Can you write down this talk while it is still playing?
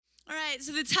right,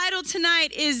 so the title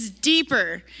tonight is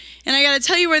Deeper. And I got to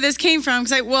tell you where this came from.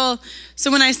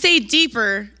 So when I say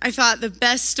deeper, I thought the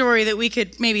best story that we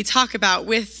could maybe talk about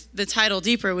with the title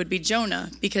Deeper would be Jonah,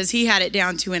 because he had it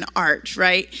down to an art,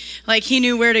 right? Like he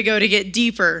knew where to go to get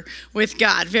deeper with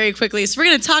God very quickly. So we're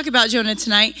going to talk about Jonah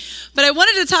tonight. But I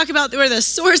wanted to talk about where the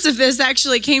source of this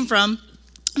actually came from.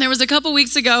 There was a couple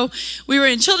weeks ago, we were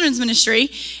in children's ministry,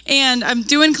 and I'm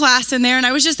doing class in there, and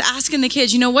I was just asking the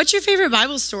kids, what's your favorite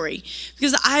Bible story?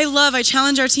 Because I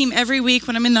challenge our team every week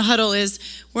when I'm in the huddle is,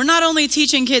 we're not only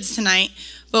teaching kids tonight,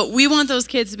 but we want those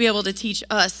kids to be able to teach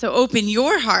us. So open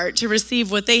your heart to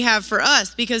receive what they have for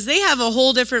us, because they have a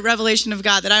whole different revelation of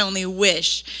God that I only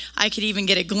wish I could even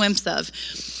get a glimpse of.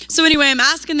 So anyway, I'm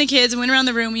asking the kids, I went around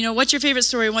the room, what's your favorite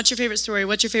story? What's your favorite story?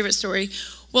 What's your favorite story?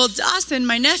 Well, Dawson,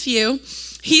 my nephew,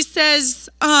 he says,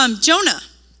 Jonah.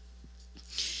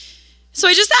 So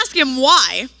I just asked him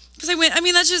why. Because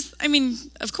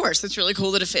of course, it's really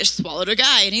cool that a fish swallowed a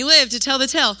guy and he lived to tell the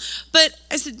tale. But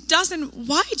I said, Dawson,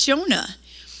 why Jonah?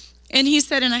 And he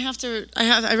said, and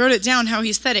I wrote it down how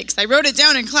he said it, because I wrote it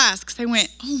down in class, because I went,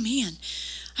 oh man,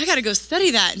 I got to go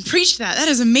study that and preach that. That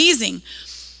is amazing.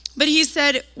 But he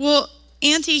said, well,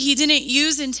 Auntie, he didn't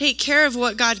use and take care of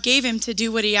what God gave him to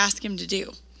do what he asked him to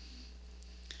do.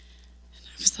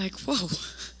 I was like, whoa,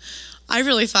 I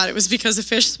really thought it was because a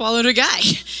fish swallowed a guy.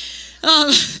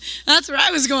 That's where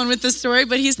I was going with the story.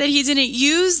 But he said he didn't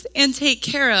use and take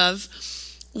care of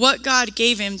what God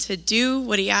gave him to do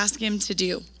what he asked him to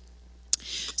do.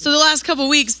 So the last couple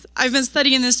weeks, I've been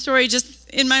studying this story just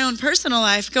in my own personal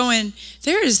life, going,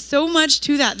 there is so much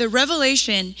to that. The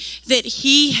revelation that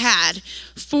he had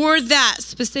for that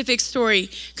specific story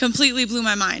completely blew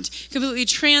my mind, completely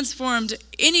transformed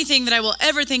anything that I will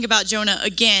ever think about Jonah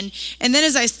again. And then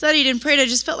as I studied and prayed, I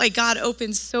just felt like God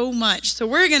opened so much. So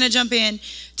we're going to jump in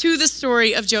to the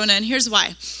story of Jonah, and here's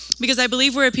why. Because I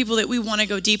believe we're a people that we want to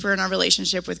go deeper in our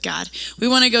relationship with God. We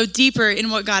want to go deeper in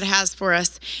what God has for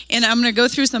us. And I'm going to go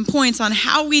through some points on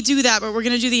how we do that, but we're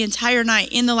going to do the entire night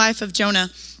in the life of Jonah.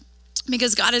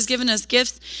 Because God has given us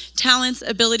gifts, talents,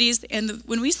 abilities, and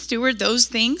when we steward those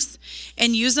things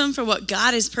and use them for what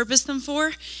God has purposed them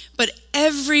for, but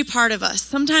every part of us,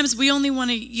 sometimes we only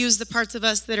want to use the parts of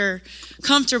us that are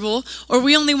comfortable, or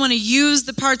we only want to use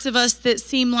the parts of us that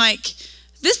seem like,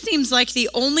 this seems like the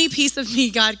only piece of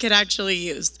me God could actually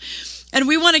use. And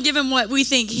we want to give him what we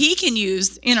think he can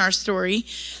use in our story.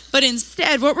 But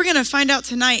instead, what we're going to find out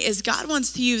tonight is God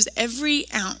wants to use every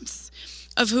ounce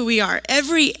of who we are,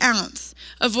 every ounce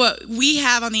of what we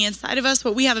have on the inside of us,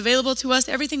 what we have available to us,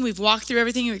 everything we've walked through,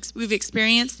 everything we've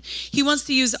experienced. He wants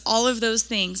to use all of those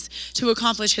things to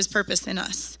accomplish his purpose in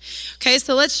us. Okay,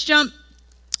 so let's jump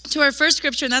to our first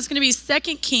scripture, and that's going to be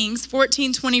 2 Kings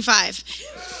 14:25.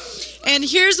 And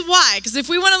here's why, because if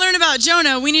we want to learn about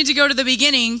Jonah, we need to go to the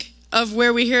beginning of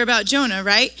where we hear about Jonah,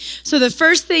 right? So the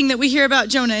first thing that we hear about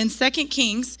Jonah in 2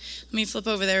 Kings, let me flip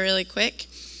over there really quick,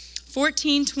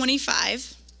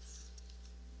 14:25.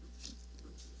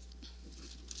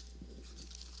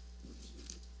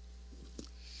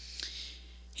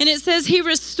 And it says, he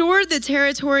restored the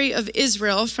territory of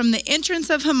Israel from the entrance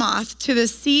of Hamath to the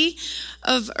sea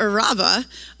of Arabah,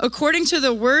 according to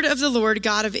the word of the Lord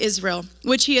God of Israel,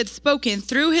 which he had spoken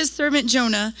through his servant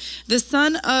Jonah, the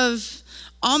son of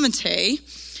Amittai,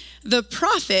 the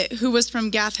prophet who was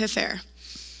from Gath-hepher.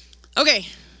 Okay.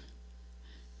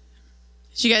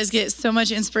 Did you guys get so much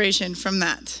inspiration from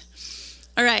that?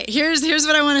 All right, here's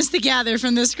what I want us to gather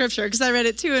from this scripture, because I read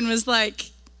it too and was like,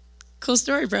 cool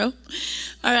story, bro.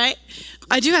 All right.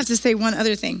 I do have to say one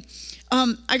other thing.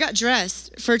 I got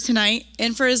dressed for tonight,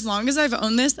 and for as long as I've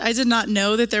owned this, I did not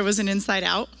know that there was an inside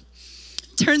out.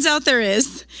 Turns out there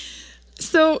is.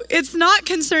 So it's not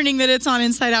concerning that it's on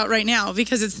inside out right now,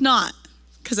 because it's not,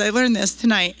 because I learned this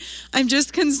tonight. I'm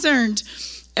just concerned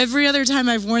every other time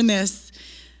I've worn this,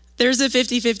 there's a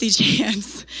 50-50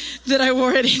 chance that I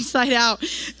wore it inside out,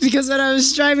 because when I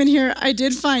was driving here, I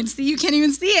did find, see, you can't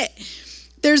even see it.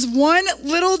 There's one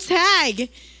little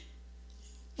tag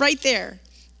right there,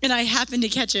 and I happened to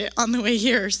catch it on the way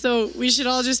here. So we should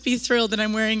all just be thrilled that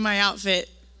I'm wearing my outfit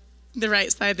the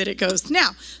right side that it goes. Now,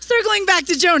 circling back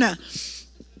to Jonah.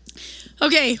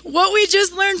 Okay, what we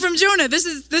just learned from Jonah, this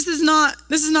is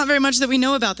not very much that we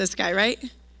know about this guy, right?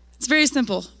 It's very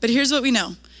simple, but here's what we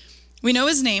know. We know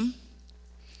his name,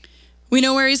 we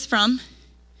know where he's from,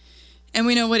 and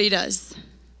we know what he does.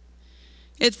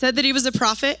 It said that he was a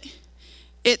prophet.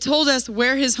 It told us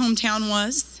where his hometown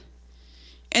was.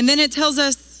 And then it tells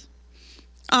us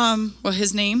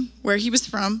his name, where he was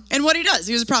from, and what he does.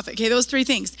 He was a prophet. Okay, those three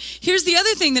things. Here's the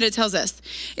other thing that it tells us.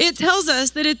 It tells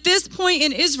us that at this point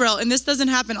in Israel, and this doesn't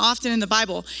happen often in the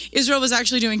Bible, Israel was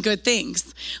actually doing good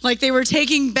things. Like they were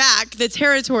taking back the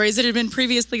territories that had been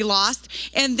previously lost,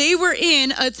 and they were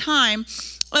in a time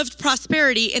of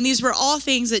prosperity, and these were all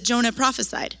things that Jonah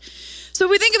prophesied. So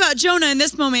if we think about Jonah in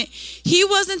this moment, he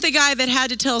wasn't the guy that had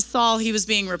to tell Saul he was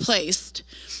being replaced.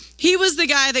 He was the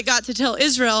guy that got to tell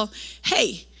Israel,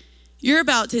 hey, you're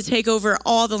about to take over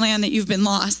all the land that you've been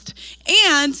lost,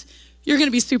 and you're going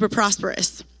to be super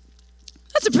prosperous.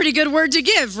 That's a pretty good word to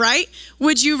give, right?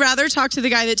 Would you rather talk to the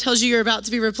guy that tells you you're about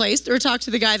to be replaced or talk to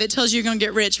the guy that tells you you're going to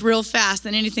get rich real fast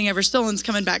and anything ever stolen's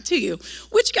coming back to you?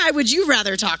 Which guy would you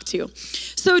rather talk to?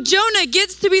 So Jonah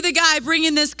gets to be the guy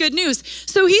bringing this good news.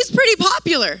 So he's pretty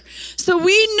popular. So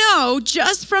we know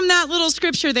just from that little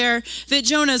scripture there that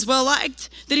Jonah's well liked,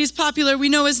 that he's popular. We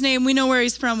know his name. We know where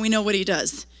he's from. We know what he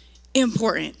does.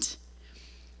 Important.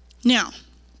 Now,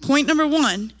 point number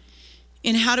one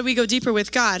in how do we go deeper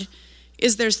with God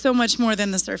is there's so much more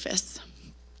than the surface.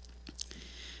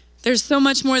 There's so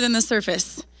much more than the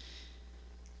surface.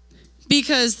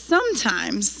 Because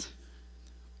sometimes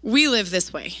we live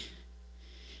this way.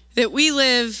 That we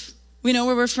know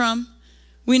where we're from.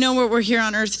 We know what we're here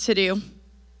on earth to do.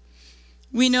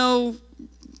 We know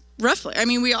roughly,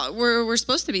 we're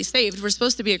supposed to be saved. We're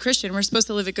supposed to be a Christian. We're supposed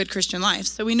to live a good Christian life.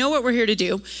 So we know what we're here to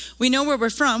do. We know where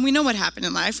we're from. We know what happened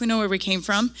in life. We know where we came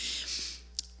from.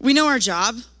 We know our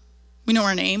job. We know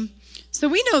our name. So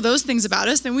we know those things about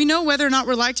us, and we know whether or not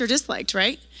we're liked or disliked,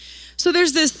 right? So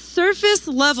there's this surface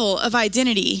level of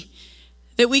identity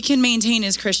that we can maintain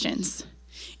as Christians.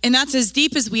 And that's as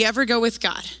deep as we ever go with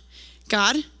God.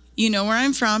 God, you know where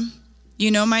I'm from, you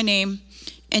know my name,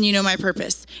 and you know my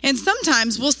purpose. And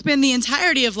sometimes we'll spend the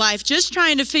entirety of life just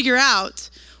trying to figure out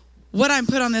what I'm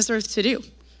put on this earth to do.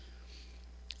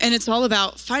 And it's all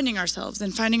about finding ourselves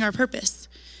and finding our purpose.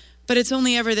 But it's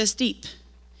only ever this deep.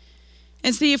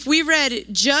 And see, if we read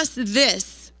just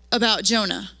this about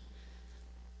Jonah,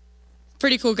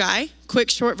 pretty cool guy, quick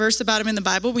short verse about him in the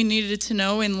Bible, we needed to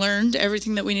know and learned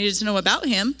everything that we needed to know about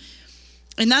him.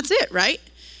 And that's it, right?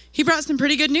 He brought some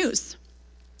pretty good news.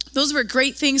 Those were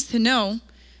great things to know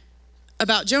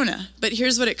about Jonah. But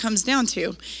here's what it comes down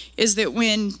to, is that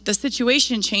when the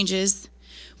situation changes,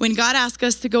 when God asks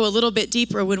us to go a little bit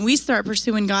deeper, when we start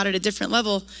pursuing God at a different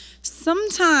level,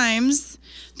 sometimes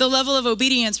the level of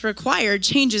obedience required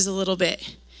changes a little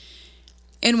bit.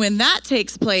 And when that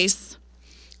takes place,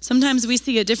 sometimes we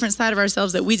see a different side of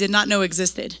ourselves that we did not know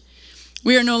existed.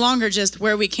 We are no longer just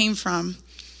where we came from.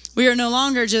 We are no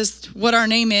longer just what our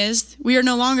name is. We are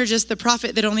no longer just the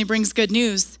prophet that only brings good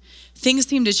news. Things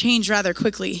seem to change rather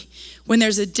quickly when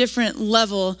there's a different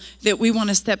level that we want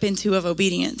to step into of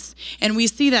obedience. And we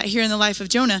see that here in the life of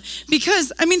Jonah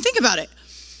because, think about it.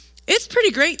 It's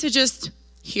pretty great to just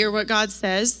hear what God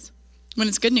says when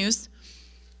it's good news,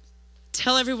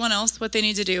 tell everyone else what they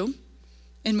need to do,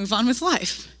 and move on with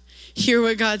life. Hear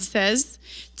what God says,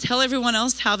 tell everyone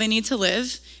else how they need to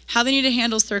live, how they need to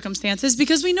handle circumstances,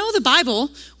 because we know the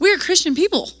Bible, we're Christian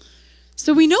people.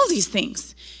 So we know these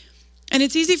things. And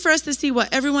it's easy for us to see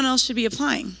what everyone else should be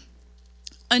applying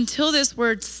until this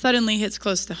word suddenly hits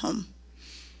close to home.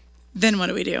 Then what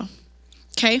do we do?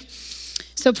 Okay?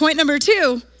 So point number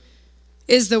 2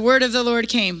 is the word of the Lord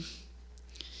came.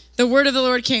 The word of the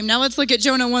Lord came. Now let's look at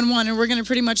Jonah 1:1, and we're going to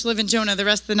pretty much live in Jonah the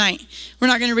rest of the night. We're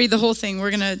not going to read the whole thing.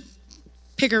 We're going to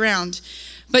pick around.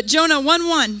 But Jonah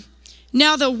 1:1,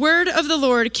 now the word of the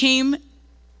Lord came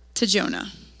to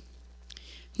Jonah.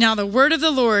 Now the word of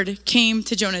the Lord came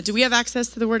to Jonah. Do we have access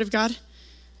to the word of God?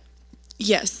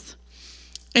 Yes.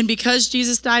 And because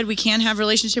Jesus died, we can have a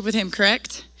relationship with him,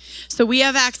 correct? So we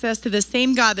have access to the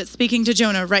same God that's speaking to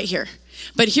Jonah right here.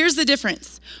 But here's the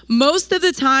difference. Most of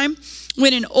the time,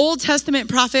 when an Old Testament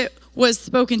prophet was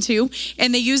spoken to,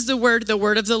 and they used the word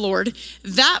of the Lord,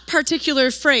 that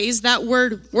particular phrase, that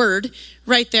word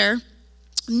right there,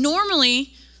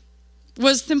 normally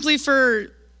was simply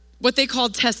for what they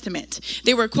called testament.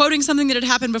 They were quoting something that had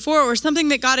happened before or something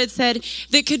that God had said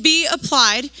that could be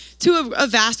applied to a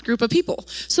vast group of people.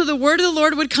 So the word of the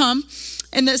Lord would come,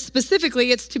 and that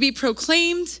specifically it's to be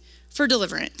proclaimed for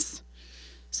deliverance.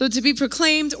 So to be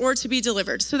proclaimed or to be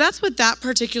delivered. So that's what that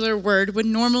particular word would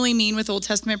normally mean with Old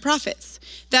Testament prophets.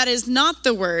 That is not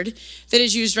the word that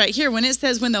is used right here. When it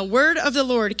says, when the word of the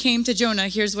Lord came to Jonah,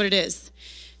 here's what it is.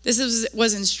 This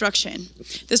was instruction.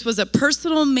 This was a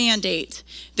personal mandate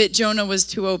that Jonah was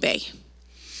to obey.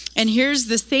 And here's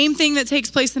the same thing that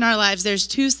takes place in our lives. There's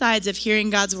two sides of hearing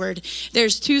God's word.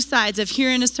 There's two sides of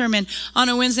hearing a sermon on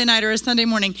a Wednesday night or a Sunday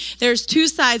morning. There's two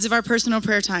sides of our personal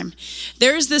prayer time.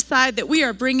 There's the side that we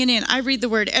are bringing in. I read the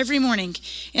word every morning,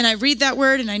 and I read that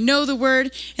word, and I know the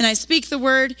word, and I speak the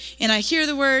word, and I hear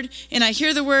the word, and I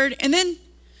hear the word. And then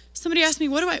somebody asked me,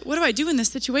 what do I do in this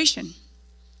situation?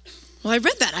 Well, I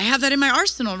read that. I have that in my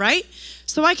arsenal, right?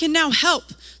 So I can now help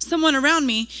someone around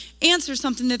me answer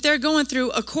something that they're going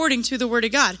through according to the word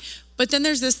of God. But then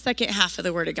there's this second half of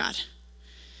the word of God.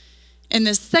 And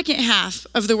the second half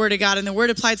of the word of God, and the word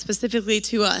applied specifically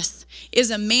to us, is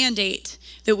a mandate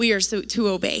that we are to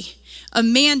obey. A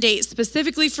mandate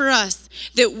specifically for us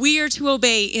that we are to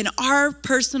obey in our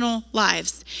personal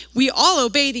lives. We all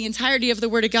obey the entirety of the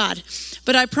word of God.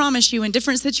 But I promise you, in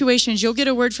different situations, you'll get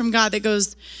a word from God that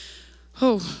goes,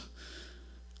 oh,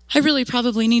 I really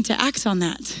probably need to act on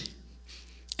that.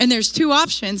 And there's two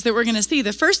options that we're going to see.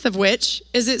 The first of which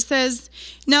is it says,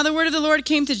 now the word of the Lord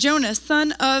came to Jonah,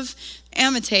 son of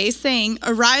Amittai, saying,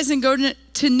 arise and go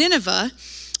to Nineveh,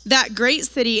 that great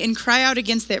city, and cry out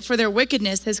against it, for their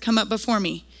wickedness has come up before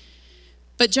me.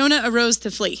 But Jonah arose to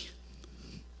flee.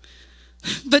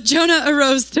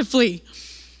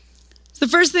 The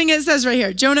first thing it says right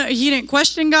here, Jonah, he didn't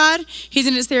question God. He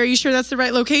didn't say, are you sure that's the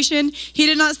right location? He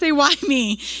did not say, why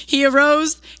me? He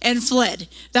arose and fled.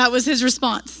 That was his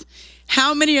response.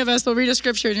 How many of us will read a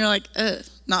scripture and you're like,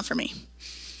 not for me?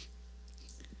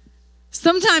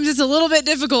 Sometimes it's a little bit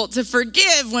difficult to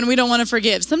forgive when we don't want to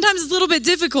forgive. Sometimes it's a little bit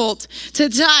difficult to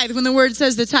tithe when the word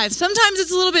says to tithe. Sometimes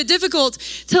it's a little bit difficult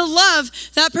to love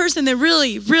that person that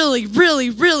really, really,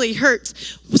 really, really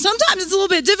hurts. Sometimes it's a little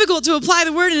bit difficult to apply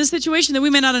the word in a situation that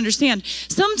we may not understand.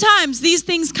 Sometimes these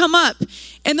things come up,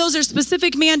 and those are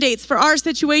specific mandates for our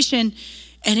situation,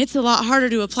 and it's a lot harder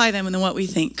to apply them than what we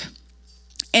think.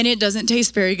 And it doesn't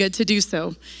taste very good to do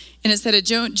so. And it said,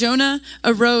 Jonah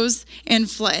arose and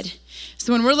fled.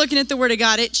 So when we're looking at the word of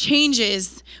God, it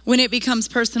changes when it becomes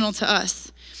personal to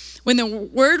us. When the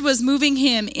word was moving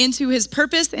him into his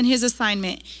purpose and his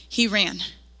assignment, he ran.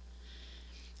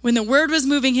 When the word was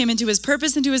moving him into his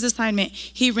purpose and to his assignment,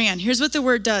 he ran. Here's what the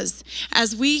word does.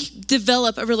 As we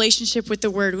develop a relationship with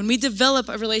the word, when we develop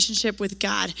a relationship with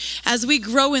God, as we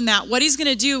grow in that, what he's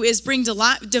going to do is bring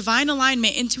divine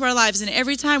alignment into our lives. And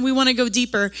every time we want to go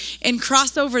deeper and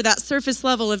cross over that surface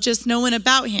level of just knowing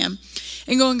about him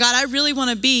and going, God, I really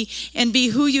want to be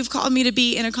who you've called me to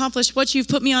be and accomplish what you've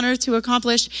put me on earth to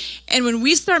accomplish. And when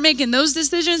we start making those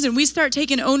decisions and we start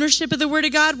taking ownership of the word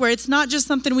of God, where it's not just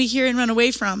something we hear and run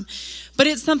away from, but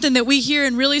it's something that we hear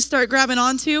and really start grabbing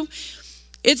onto,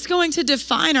 it's going to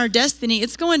define our destiny.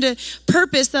 It's going to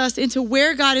purpose us into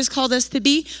where God has called us to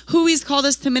be, who he's called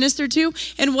us to minister to,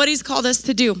 and what he's called us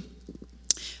to do.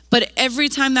 But every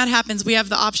time that happens, we have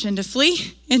the option to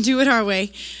flee and do it our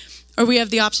way, or we have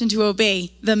the option to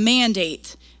obey the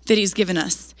mandate that he's given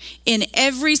us. In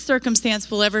every circumstance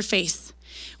we'll ever face,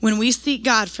 when we seek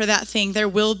God for that thing, there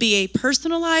will be a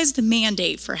personalized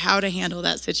mandate for how to handle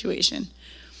that situation.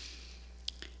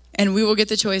 And we will get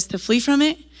the choice to flee from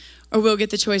it, or we'll get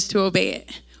the choice to obey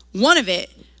it. One of it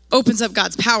opens up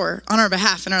God's power on our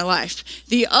behalf in our life.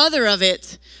 The other of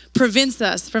it prevents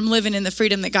us from living in the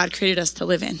freedom that God created us to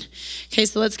live in. Okay,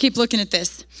 so let's keep looking at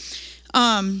this.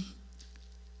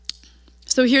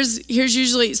 So here's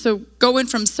usually, so going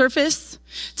from surface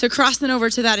to crossing over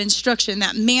to that instruction,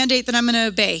 that mandate that I'm going to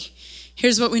obey.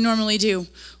 Here's what we normally do.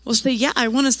 We'll say, yeah, I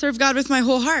want to serve God with my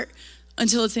whole heart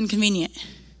until it's inconvenient.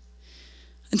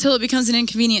 Until it becomes an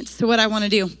inconvenience to what I want to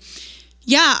do.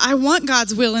 Yeah, I want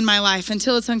God's will in my life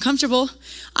until it's uncomfortable.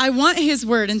 I want his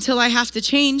word until I have to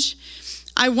change.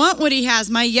 I want what he has.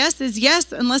 My yes is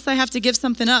yes unless I have to give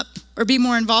something up or be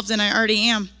more involved than I already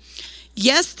am.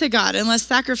 Yes to God unless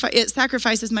it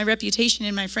sacrifices my reputation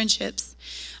and my friendships.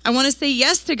 I want to say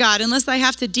yes to God unless I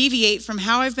have to deviate from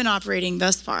how I've been operating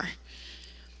thus far.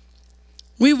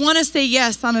 We want to say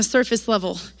yes on a surface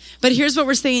level. But here's what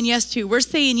we're saying yes to. We're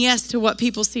saying yes to what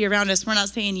people see around us. We're not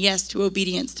saying yes to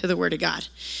obedience to the word of God.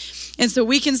 And so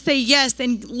we can say yes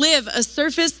and live a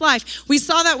surface life. We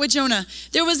saw that with Jonah.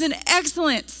 There was an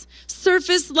excellent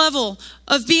surface level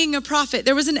of being a prophet.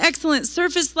 There was an excellent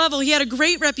surface level. He had a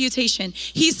great reputation.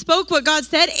 He spoke what God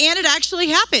said, and it actually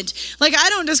happened. Like, I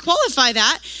don't disqualify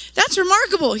that. That's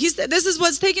remarkable. He said, this is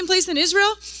what's taking place in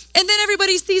Israel. And then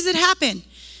everybody sees it happen.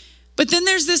 But then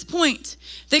there's this point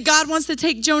that God wants to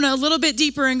take Jonah a little bit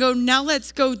deeper and go, now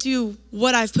let's go do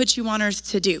what I've put you on earth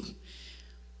to do.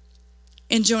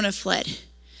 And Jonah fled.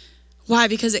 Why?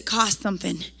 Because it cost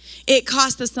something. It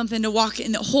cost us something to walk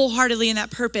in wholeheartedly in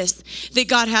that purpose that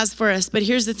God has for us. But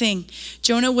here's the thing.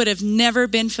 Jonah would have never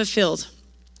been fulfilled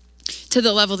to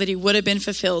the level that he would have been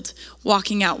fulfilled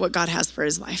walking out what God has for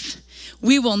his life.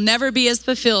 We will never be as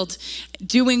fulfilled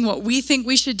doing what we think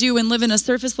we should do and live in a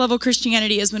surface level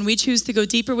Christianity as when we choose to go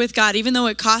deeper with God, even though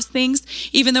it costs things,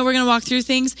 even though we're going to walk through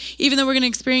things, even though we're going to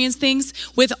experience things.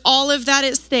 With all of that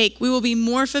at stake, we will be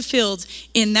more fulfilled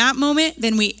in that moment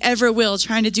than we ever will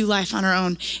trying to do life on our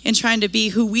own and trying to be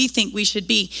who we think we should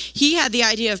be. He had the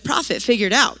idea of prophet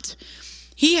figured out.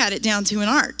 He had it down to an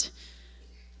art.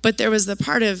 But there was the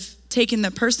part of taking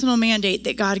the personal mandate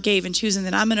that God gave and choosing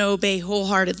that I'm going to obey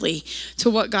wholeheartedly to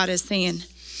what God is saying.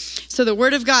 So the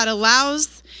word of God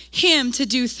allows him to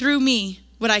do through me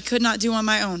what I could not do on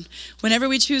my own. Whenever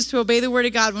we choose to obey the word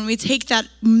of God, when we take that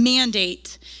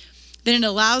mandate, then it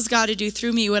allows God to do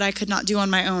through me what I could not do on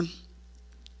my own.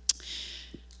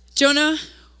 Jonah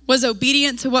was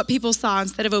obedient to what people saw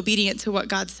instead of obedient to what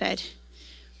God said.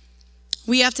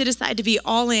 We have to decide to be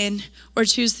all in or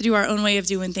choose to do our own way of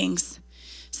doing things.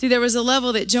 See, there was a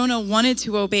level that Jonah wanted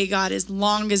to obey God as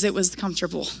long as it was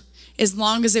comfortable, as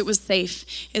long as it was safe,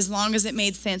 as long as it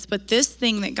made sense. But this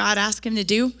thing that God asked him to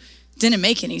do didn't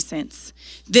make any sense.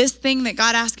 This thing that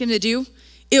God asked him to do,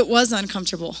 it was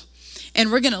uncomfortable. And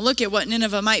we're going to look at what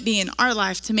Nineveh might be in our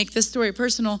life to make this story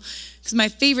personal. Because my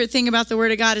favorite thing about the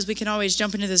word of God is we can always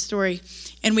jump into the story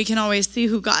and we can always see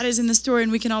who God is in the story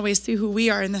and we can always see who we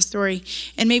are in the story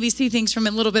and maybe see things from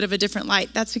a little bit of a different light.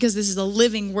 That's because this is a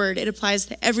living word. It applies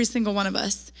to every single one of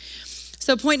us.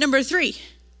 So point number 3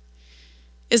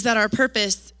 is that our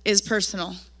purpose is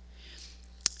personal.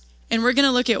 And we're going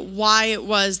to look at why it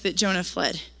was that Jonah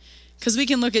fled. Because we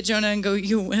can look at Jonah and go,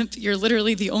 you wimp, you're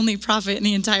literally the only prophet in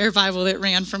the entire Bible that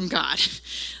ran from God.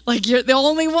 Like, you're the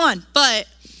only one. But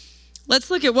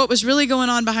let's look at what was really going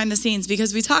on behind the scenes,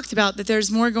 because we talked about that there's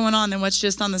more going on than what's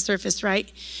just on the surface,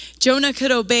 right? Jonah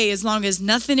could obey as long as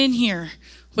nothing in here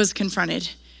was confronted.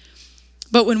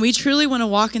 But when we truly want to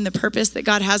walk in the purpose that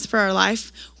God has for our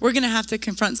life, we're going to have to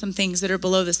confront some things that are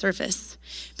below the surface.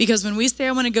 Because when we say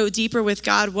I want to go deeper with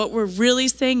God, what we're really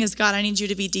saying is, God, I need you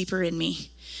to be deeper in me.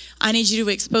 I need you to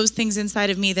expose things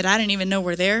inside of me that I didn't even know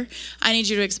were there. I need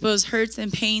you to expose hurts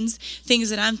and pains,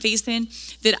 things that I'm facing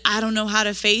that I don't know how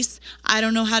to face, I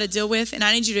don't know how to deal with, and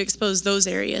I need you to expose those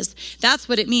areas. That's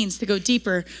what it means to go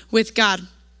deeper with God.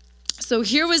 So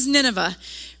here was Nineveh.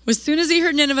 As soon as he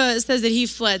heard Nineveh, it says that he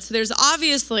fled. So there's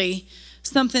obviously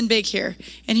something big here.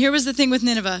 And here was the thing with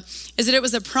Nineveh, is that it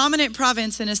was a prominent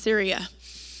province in Assyria.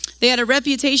 They had a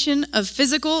reputation of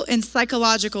physical and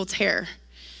psychological terror.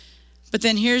 But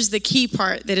then here's the key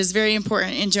part that is very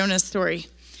important in Jonah's story,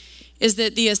 is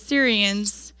that the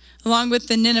Assyrians, along with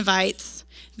the Ninevites,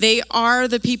 they are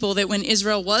the people that when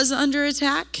Israel was under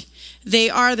attack, they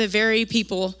are the very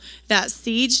people that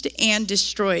sieged and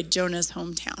destroyed Jonah's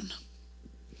hometown.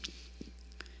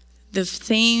 The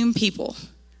same people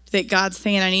that God's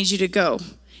saying, I need you to go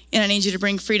and I need you to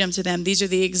bring freedom to them. These are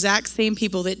the exact same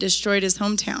people that destroyed his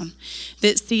hometown,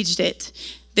 that sieged it,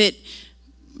 that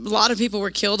a lot of people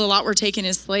were killed, a lot were taken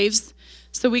as slaves.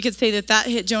 So we could say that that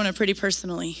hit Jonah pretty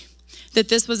personally. That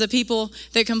this was a people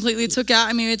that completely took out,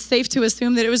 it's safe to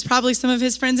assume that it was probably some of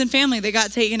his friends and family that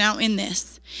got taken out in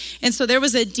this. And so there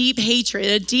was a deep hatred,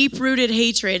 a deep-rooted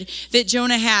hatred that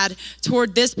Jonah had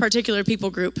toward this particular people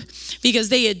group, because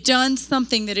they had done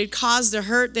something that had caused the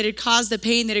hurt, that had caused the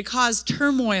pain, that had caused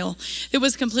turmoil that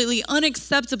was completely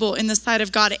unacceptable in the sight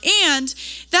of God. And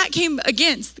that came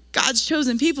against God's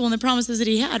chosen people and the promises that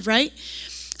he had, right?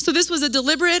 So this was a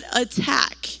deliberate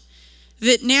attack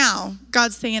that now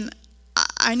God's saying,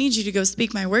 I need you to go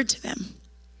speak my word to them.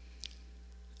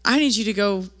 I need you to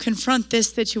go confront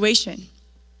this situation.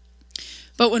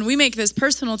 But when we make this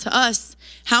personal to us,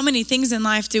 how many things in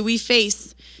life do we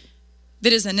face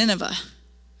that is a Nineveh?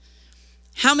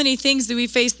 How many things do we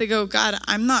face that go, God,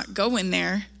 I'm not going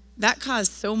there. That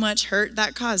caused so much hurt.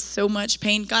 That caused so much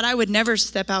pain. God, I would never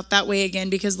step out that way again,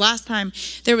 because last time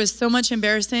there was so much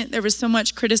embarrassment. There was so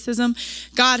much criticism.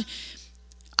 God,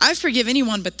 I forgive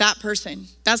anyone but that person.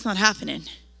 That's not happening.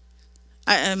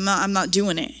 I'm not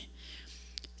doing it.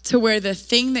 To where the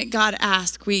thing that God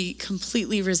asks, we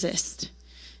completely resist,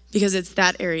 because it's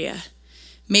that area.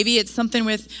 Maybe it's something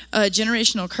with a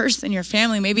generational curse in your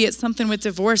family. Maybe it's something with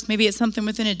divorce. Maybe it's something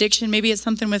with an addiction. Maybe it's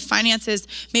something with finances.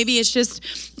 Maybe it's just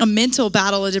a mental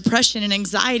battle, a depression, and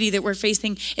anxiety that we're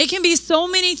facing. It can be so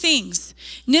many things.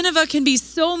 Nineveh can be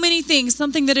so many things,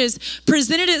 something that has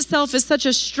presented itself as such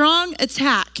a strong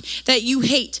attack that you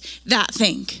hate that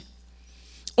thing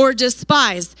or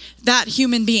despise that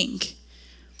human being.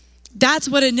 That's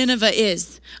what a Nineveh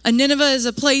is. A Nineveh is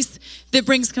a place that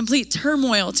brings complete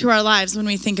turmoil to our lives when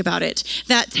we think about it.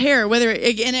 That terror,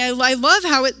 and I love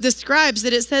how it describes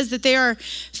that. It says that they are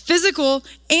physical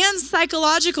and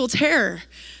psychological terror.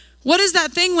 What is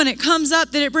that thing when it comes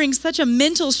up that it brings such a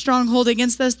mental stronghold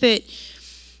against us that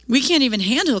we can't even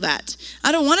handle that?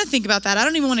 I don't want to think about that. I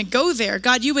don't even want to go there.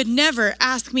 God, you would never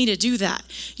ask me to do that.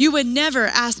 You would never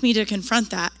ask me to confront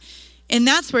that. And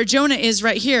that's where Jonah is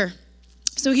right here.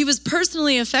 So he was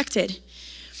personally affected.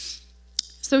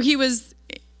 So he was,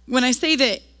 when I say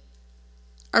that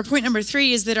our point number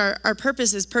 3 is that our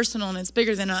purpose is personal and it's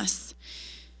bigger than us.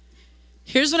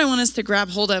 Here's what I want us to grab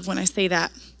hold of when I say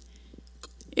that,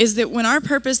 is that when our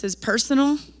purpose is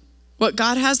personal, what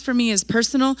God has for me is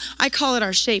personal. I call it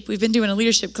our shape. We've been doing a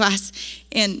leadership class,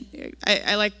 and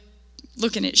I like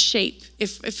looking at shape.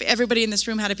 If everybody in this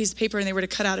room had a piece of paper and they were to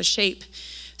cut out a shape,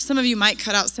 some of you might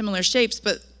cut out similar shapes,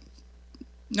 but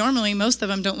normally most of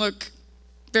them don't look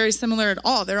very similar at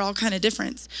all. They're all kind of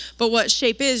different. But what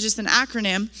shape is, just an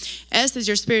acronym. S is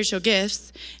your spiritual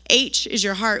gifts. H is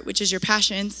your heart, which is your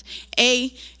passions.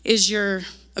 A is your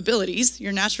abilities,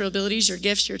 your natural abilities, your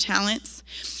gifts, your talents.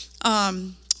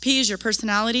 P is your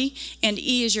personality, and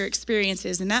E is your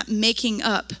experiences, and that making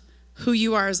up who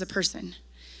you are as a person.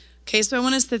 Okay, so I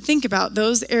want us to think about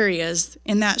those areas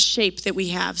in that shape that we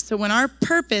have. So when our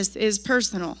purpose is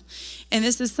personal, and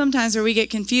this is sometimes where we get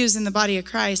confused in the body of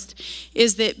Christ,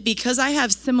 is that because I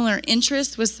have similar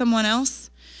interests with someone else,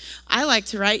 I like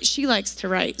to write, she likes to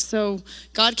write. So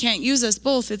God can't use us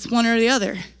both, it's one or the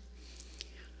other.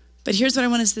 But here's what I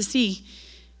want us to see.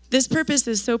 This purpose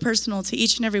is so personal to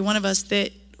each and every one of us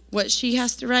that what she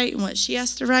has to write and what she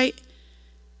has to write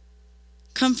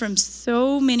come from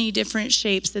so many different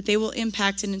shapes that they will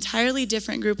impact an entirely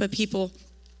different group of people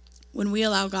when we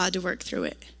allow God to work through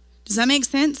it. Does that make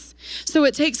sense? So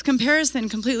it takes comparison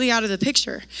completely out of the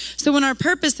picture. So when our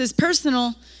purpose is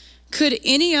personal, could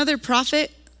any other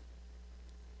prophet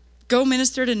go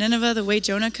minister to Nineveh the way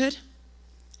Jonah could?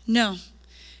 No,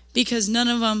 because none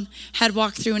of them had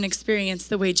walked through an experience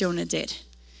the way Jonah did.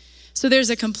 So there's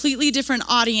a completely different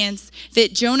audience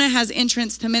that Jonah has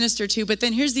entrance to minister to. But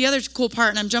then here's the other cool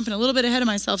part, and I'm jumping a little bit ahead of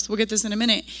myself, so we'll get this in a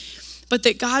minute. But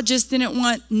that God just didn't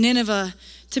want Nineveh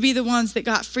to be the ones that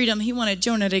got freedom. He wanted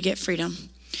Jonah to get freedom.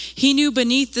 He knew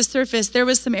beneath the surface there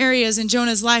was some areas in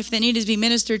Jonah's life that needed to be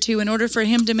ministered to in order for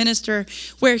him to minister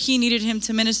where he needed him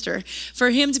to minister.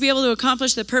 For him to be able to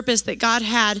accomplish the purpose that God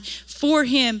had for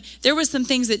him, there was some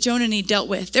things that Jonah dealt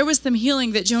with. There was some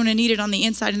healing that Jonah needed on the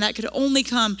inside, and that could only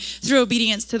come through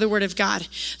obedience to the word of God.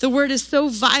 The word is so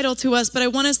vital to us, but I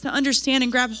want us to understand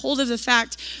and grab hold of the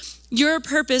fact your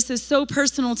purpose is so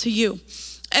personal to you.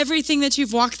 Everything that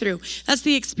you've walked through, that's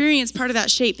the experience part of that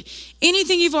shape.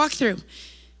 Anything you've walked through.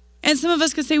 And some of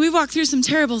us could say we've walked through some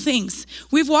terrible things.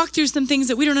 We've walked through some things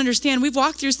that we don't understand. We've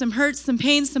walked through some hurts, some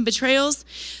pains, some betrayals,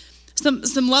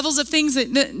 some levels of things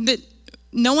that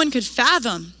no one could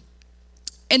fathom.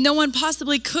 And no one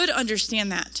possibly could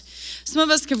understand that. Some of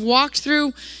us have walked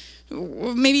through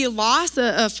maybe a loss,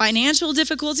 a financial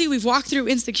difficulty. We've walked through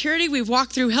insecurity. We've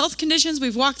walked through health conditions.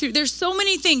 There's so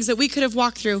many things that we could have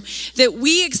walked through that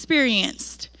we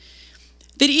experienced.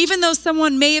 That even though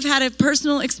someone may have had a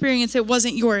personal experience, it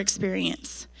wasn't your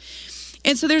experience.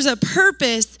 And so there's a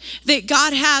purpose that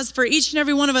God has for each and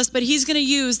every one of us, but he's going to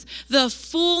use the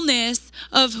fullness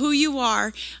of who you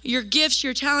are, your gifts,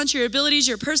 your talents, your abilities,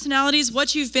 your personalities,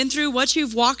 what you've been through, what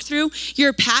you've walked through,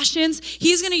 your passions.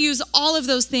 He's going to use all of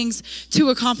those things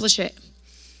to accomplish it.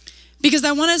 Because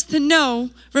I want us to know,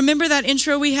 remember that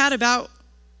intro we had about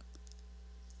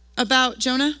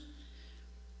Jonah?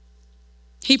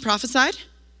 He prophesied.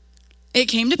 It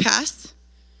came to pass.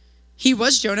 He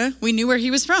was Jonah. We knew where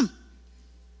he was from.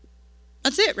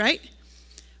 That's it, right?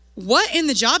 What in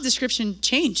the job description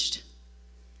changed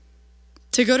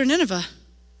to go to Nineveh?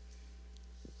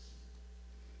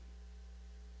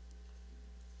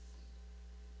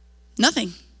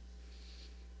 Nothing.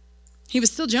 He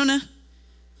was still Jonah.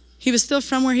 He was still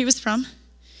from where he was from.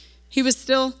 He was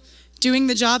still doing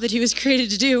the job that he was created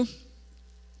to do.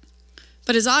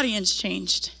 But his audience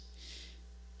changed.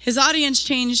 His audience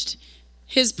changed.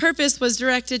 His purpose was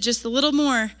directed just a little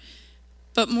more.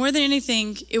 But more than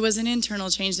anything, it was an internal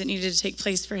change that needed to take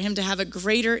place for him to have a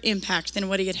greater impact than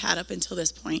what he had had up until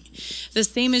this point. The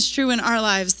same is true in our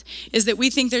lives, is that we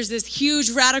think there's this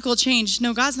huge radical change.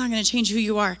 No, God's not going to change who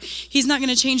you are. He's not going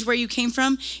to change where you came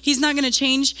from. He's not going to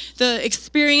change the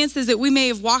experiences that we may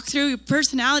have walked through, your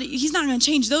personality. He's not going to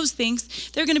change those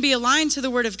things. They're going to be aligned to the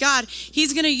word of God.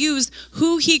 He's going to use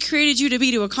who he created you to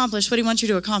be to accomplish what he wants you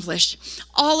to accomplish.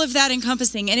 All of that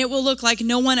encompassing, and it will look like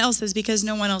no one else's because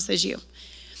no one else is you.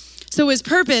 So his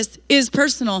purpose is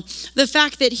personal. The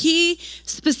fact that he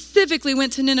specifically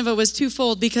went to Nineveh was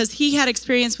twofold, because he had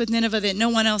experience with Nineveh that no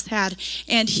one else had,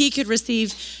 and he could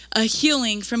receive a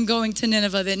healing from going to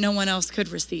Nineveh that no one else could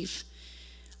receive.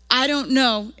 I don't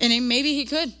know, and maybe he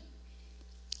could.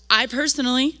 I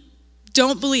personally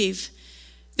don't believe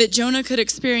that Jonah could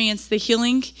experience the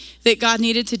healing that God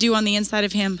needed to do on the inside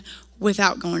of him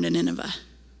without going to Nineveh.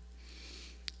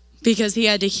 Because he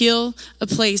had to heal a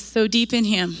place so deep in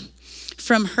him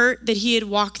from hurt that he had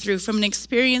walked through, from an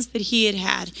experience that he had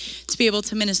had, to be able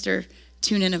to minister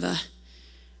to Nineveh.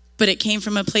 But it came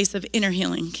from a place of inner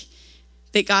healing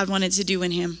that God wanted to do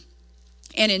in him.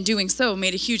 And in doing so,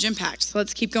 made a huge impact. So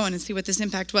let's keep going and see what this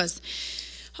impact was.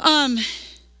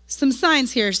 Some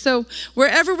signs here. So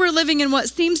wherever we're living in what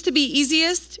seems to be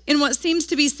easiest, in what seems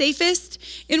to be safest,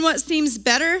 in what seems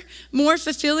better, more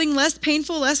fulfilling, less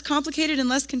painful, less complicated, and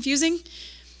less confusing,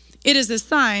 it is a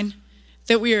sign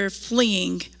that we are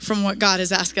fleeing from what God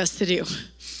has asked us to do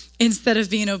instead of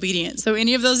being obedient. So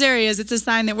any of those areas, it's a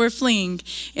sign that we're fleeing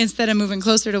instead of moving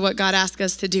closer to what God asked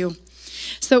us to do.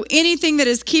 So anything that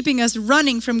is keeping us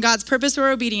running from God's purpose or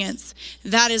obedience,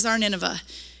 that is our Nineveh.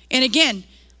 And again,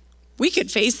 we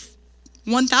could face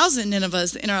 1,000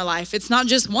 Ninevehs in our life. It's not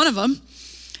just one of them.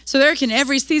 So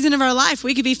every season of our life,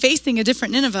 we could be facing a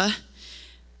different Nineveh.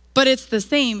 But it's the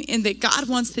same in that God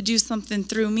wants to do something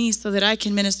through me so that I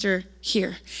can minister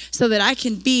here, so that I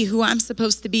can be who I'm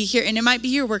supposed to be here. And it might be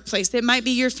your workplace. It might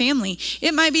be your family.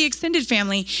 It might be extended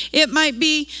family. It might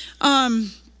be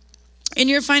in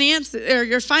your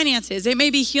finances. It may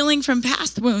be healing from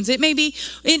past wounds. It may be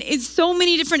in so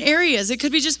many different areas. It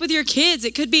could be just with your kids.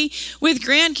 It could be with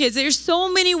grandkids. There's so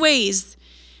many ways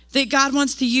that God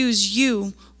wants to use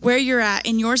you where you're at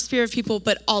in your sphere of people,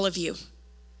 but all of you.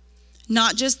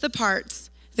 Not just the parts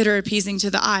that are appeasing to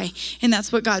the eye. And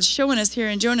that's what God's showing us here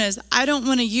in Jonah is, I don't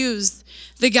want to use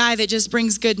the guy that just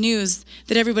brings good news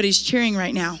that everybody's cheering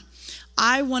right now.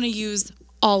 I want to use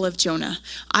all of Jonah.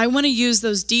 I want to use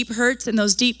those deep hurts and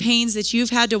those deep pains that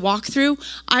you've had to walk through.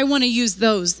 I want to use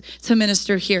those to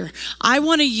minister here. I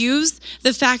want to use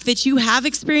the fact that you have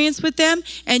experience with them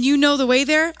and you know the way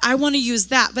there. I want to use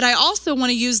that. But I also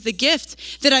want to use the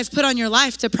gift that I've put on your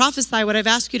life to prophesy what I've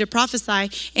asked you to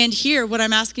prophesy and hear what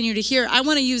I'm asking you to hear. I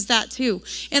want to use that too.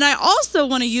 And I also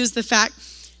want to use the fact,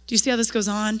 do you see how this goes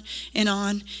on and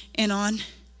on and on?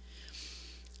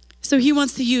 So he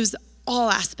wants to use all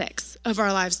aspects of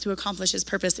our lives to accomplish his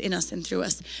purpose in us and through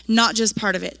us, not just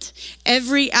part of it.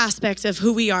 Every aspect of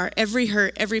who we are, every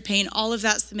hurt, every pain, all of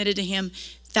that submitted to him,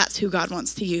 that's who God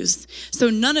wants to use. So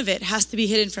none of it has to be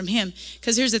hidden from him.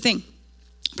 Because here's the thing,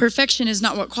 perfection is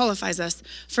not what qualifies us.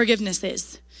 Forgiveness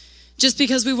is. Just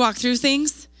because we walk through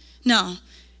things, no.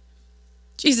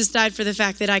 Jesus died for the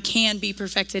fact that I can be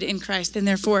perfected in Christ, and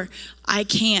therefore I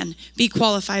can be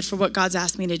qualified for what God's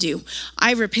asked me to do.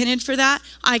 I repented for that.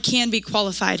 I can be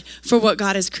qualified for what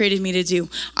God has created me to do.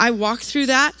 I walked through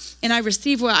that, and I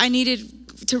received what I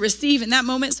needed to receive in that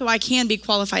moment, so I can be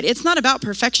qualified. It's not about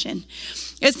perfection.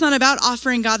 It's not about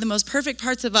offering God the most perfect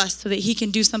parts of us so that he can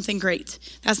do something great.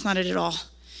 That's not it at all.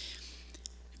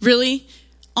 Really?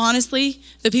 Honestly,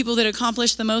 the people that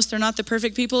accomplish the most are not the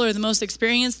perfect people or the most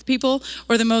experienced people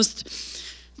or the most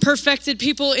perfected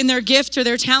people in their gift or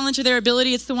their talent or their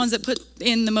ability. It's the ones that put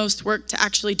in the most work to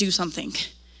actually do something.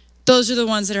 Those are the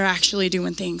ones that are actually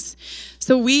doing things.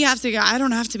 So we have to go, I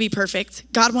don't have to be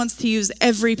perfect. God wants to use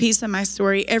every piece of my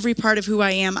story, every part of who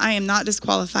I am. I am not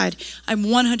disqualified. I'm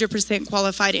 100%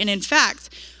 qualified. And in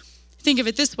fact, think of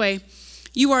it this way.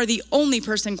 You are the only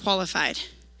person qualified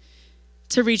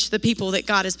to reach the people that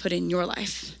God has put in your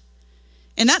life.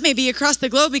 And that may be across the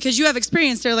globe because you have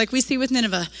experience there like we see with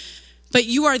Nineveh. But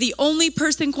you are the only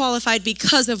person qualified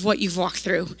because of what you've walked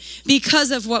through,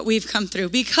 because of what we've come through,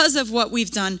 because of what we've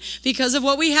done, because of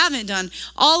what we haven't done.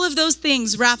 All of those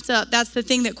things wrapped up, that's the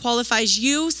thing that qualifies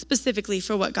you specifically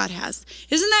for what God has.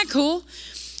 Isn't that cool?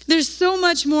 There's so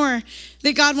much more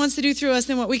that God wants to do through us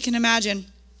than what we can imagine.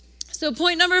 So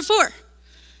point number 4.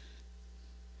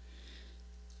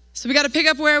 So we got to pick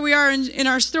up where we are in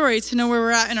our story to know where we're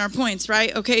at in our points,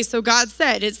 right? Okay, so God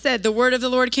said, it said, the word of the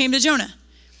Lord came to Jonah.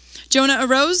 Jonah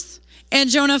arose and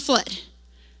Jonah fled.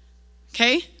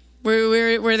 Okay,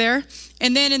 we're there.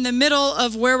 And then in the middle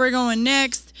of where we're going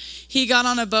next, he got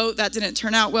on a boat. That didn't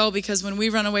turn out well because when we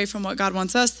run away from what God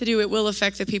wants us to do, it will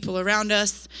affect the people around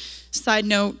us. Side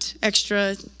note,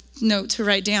 extra note to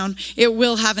write down, it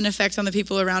will have an effect on the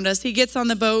people around us. He gets on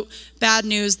the boat, bad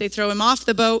news, they throw him off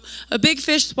the boat, a big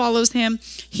fish swallows him,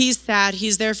 he's sad,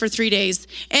 he's there for 3 days,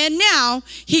 and now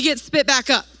he gets spit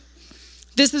back up.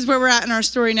 This is where we're at in our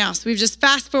story now. So we've just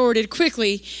fast forwarded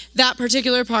quickly that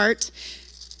particular part.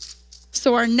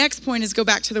 So our next point is go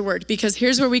back to the word, because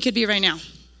here's where we could be right now.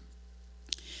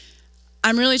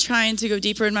 I'm really trying to go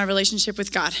deeper in my relationship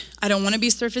with God. I don't want to be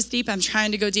surface deep. I'm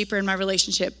trying to go deeper in my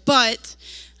relationship, but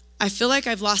I feel like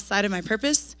I've lost sight of my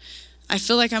purpose. I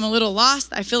feel like I'm a little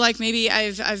lost. I feel like maybe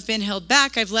I've been held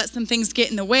back. I've let some things get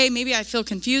in the way. Maybe I feel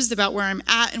confused about where I'm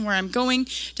at and where I'm going.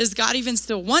 Does God even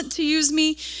still want to use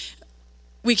me?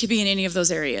 We could be in any of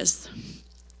those areas.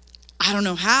 I don't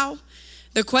know how.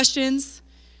 The questions,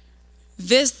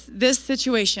 this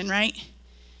situation, right?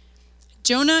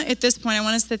 Jonah, at this point, I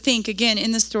want us to think again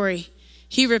in the story.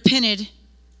 He repented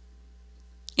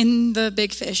in the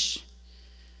big fish,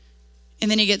 and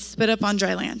then he gets spit up on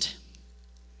dry land.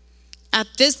 At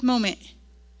this moment,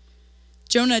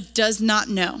 Jonah does not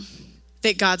know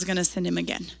that God's going to send him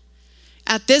again.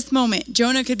 At this moment,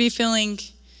 Jonah could be feeling,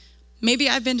 maybe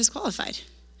I've been disqualified.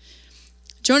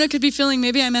 Jonah could be feeling,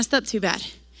 maybe I messed up too bad.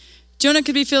 Jonah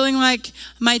could be feeling like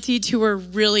my detour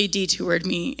really detoured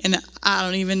me and I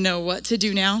don't even know what to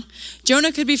do now.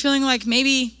 Jonah could be feeling like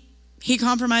maybe he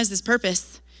compromised his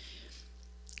purpose.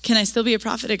 Can I still be a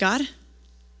prophet of God?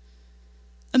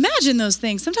 Imagine those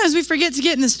things. Sometimes we forget to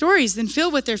get in the stories and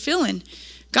feel what they're feeling.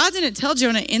 God didn't tell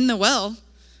Jonah in the well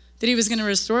that he was going to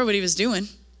restore what he was doing.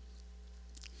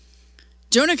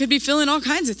 Jonah could be feeling all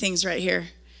kinds of things right here.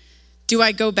 Do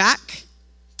I go back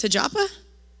to Joppa?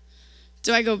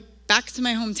 Do I go back to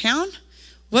my hometown?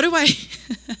 What do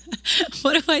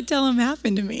I tell him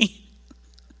happened to me?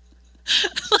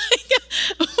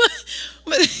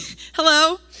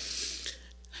 Hello?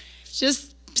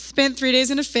 Just spent 3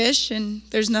 days in a fish and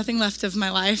there's nothing left of my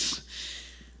life.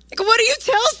 Like, what do you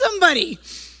tell somebody?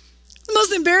 The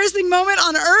most embarrassing moment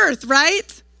on earth,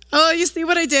 right? Oh, you see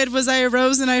what I did was I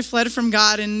arose and I fled from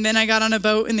God, and then I got on a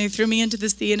boat and they threw me into the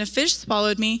sea and a fish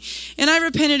swallowed me, and I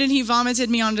repented and he vomited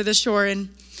me onto the shore, and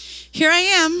here I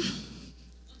am.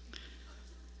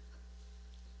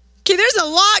 Okay, there's a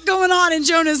lot going on in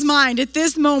Jonah's mind at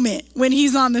this moment when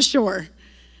he's on the shore.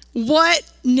 What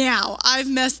now? I've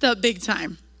messed up big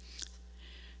time.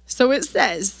 So it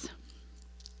says,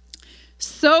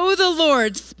 so the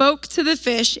Lord spoke to the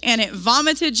fish and it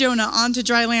vomited Jonah onto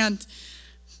dry land.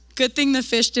 Good thing the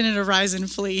fish didn't arise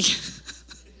and flee.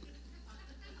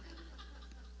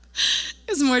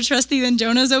 It's more trusty than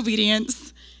Jonah's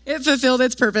obedience. It fulfilled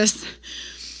its purpose.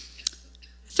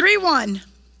 3:1.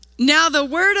 Now the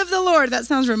word of the Lord, that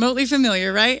sounds remotely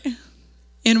familiar, right?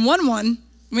 In 1:1,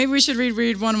 maybe we should read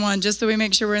 1:1 just so we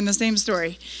make sure we're in the same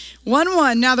story.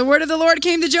 1:1, now the word of the Lord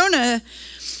came to Jonah,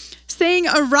 saying,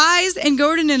 arise and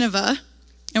go to Nineveh.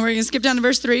 And we're going to skip down to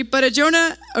verse 3. But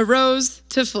Jonah arose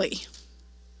to flee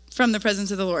from the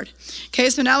presence of the Lord. Okay,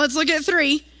 so now let's look at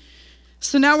 3.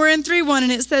 So now we're in 3:1,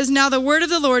 and it says, now the word of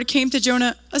the Lord came to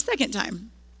Jonah a second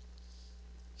time.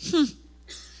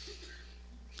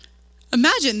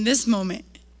 Imagine this moment.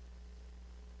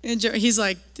 And he's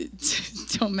like,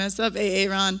 don't mess up,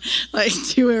 Aaron. Like,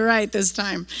 do it right this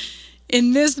time.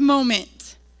 In this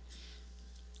moment,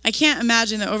 I can't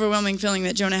imagine the overwhelming feeling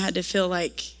that Jonah had to feel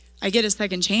like, I get a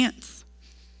second chance.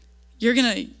 You're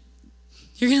gonna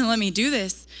let me do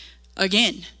this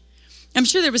again. I'm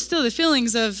sure there was still the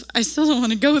feelings of, I still don't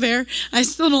want to go there. I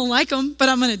still don't like them, but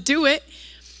I'm going to do it.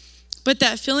 But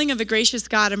that feeling of a gracious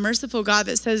God, a merciful God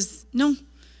that says, no,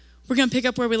 we're going to pick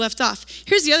up where we left off.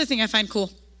 Here's the other thing I find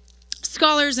cool.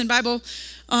 Scholars and Bible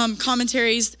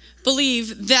commentaries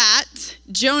believe that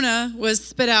Jonah was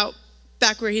spit out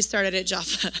back where he started at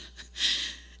Joppa.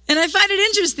 And I find it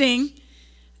interesting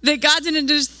that God didn't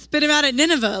just spit him out at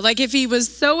Nineveh. Like if he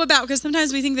was so about, because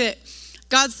sometimes we think that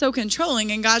God's so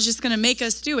controlling and God's just going to make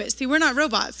us do it. See, we're not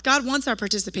robots. God wants our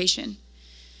participation.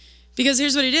 Because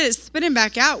here's what he did, is spit him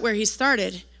back out where he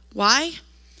started. Why?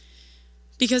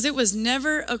 Because it was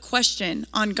never a question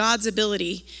on God's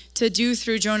ability to do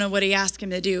through Jonah what he asked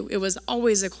him to do. It was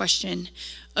always a question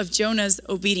of Jonah's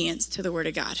obedience to the word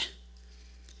of God.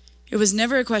 It was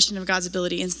never a question of God's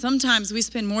ability. And sometimes we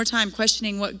spend more time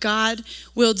questioning what God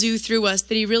will do through us.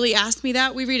 Did he really ask me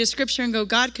that? We read a scripture and go,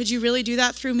 God, could you really do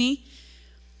that through me?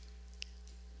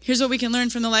 Here's what we can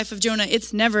learn from the life of Jonah.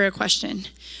 It's never a question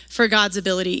for God's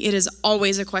ability. It is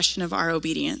always a question of our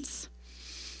obedience.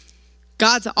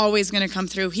 God's always going to come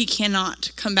through. He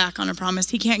cannot come back on a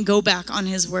promise. He can't go back on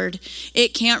his word.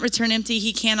 It can't return empty.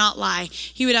 He cannot lie.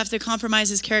 He would have to compromise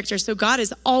his character. So God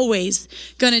is always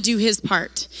going to do his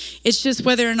part. It's just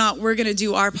whether or not we're going to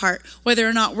do our part, whether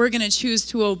or not we're going to choose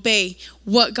to obey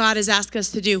what God has asked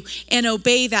us to do and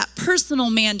obey that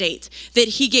personal mandate that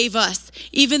he gave us.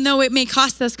 Even though it may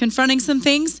cost us confronting some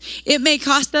things, it may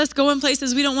cost us going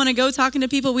places we don't want to go, talking to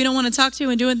people we don't want to talk to,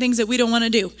 and doing things that we don't want to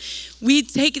do. We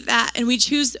take that and we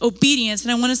choose obedience,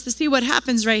 and I want us to see what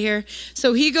happens right here.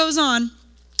 So he goes on.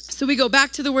 So we go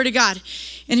back to the word of God,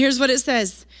 and here's what it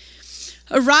says.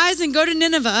 Arise and go to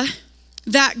Nineveh,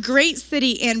 that great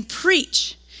city, and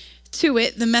preach to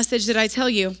it the message that I tell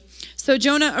you. So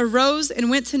Jonah arose and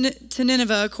went to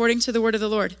Nineveh according to the word of the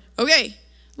Lord. Okay,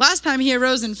 last time he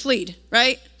arose and fled,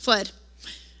 right? Fled.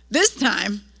 This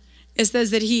time it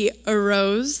says that he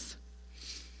arose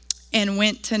and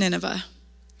went to Nineveh.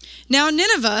 Now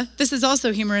Nineveh, this is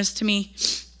also humorous to me,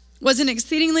 was an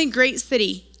exceedingly great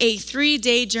city, a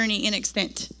 3-day journey in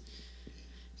extent.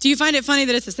 Do you find it funny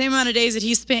that it's the same amount of days that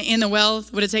he spent in the well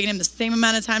would have taken him the same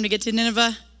amount of time to get to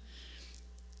Nineveh?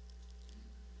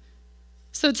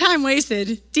 So time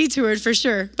wasted, detoured for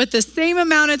sure, but the same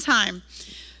amount of time.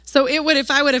 So it would, if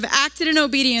I would have acted in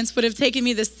obedience, would have taken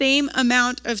me the same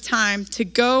amount of time to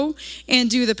go and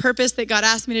do the purpose that God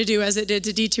asked me to do as it did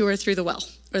to detour through the well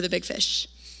or the big fish.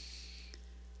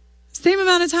 Same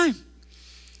amount of time.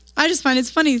 I just find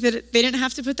it's funny that they didn't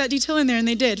have to put that detail in there, and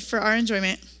they did for our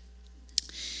enjoyment.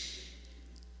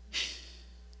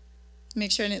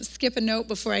 Make sure I didn't skip a note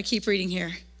before I keep reading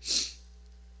here.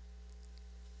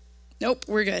 Nope,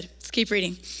 we're good. Let's keep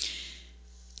reading.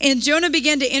 And Jonah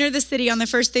began to enter the city on the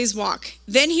first day's walk.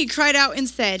 Then he cried out and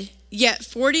said, yet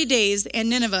 40 days and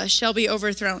Nineveh shall be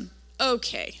overthrown.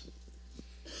 Okay.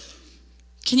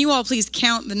 Can you all please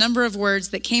count the number of words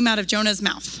that came out of Jonah's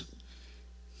mouth?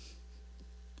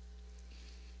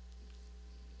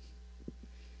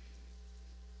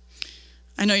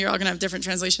 I know you're all going to have different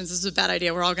translations. This is a bad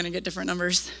idea. We're all going to get different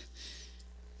numbers.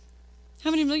 How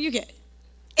many will you get?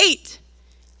 8.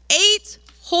 8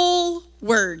 whole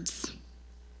words.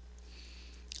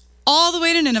 All the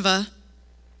way to Nineveh.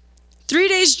 3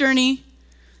 days journey.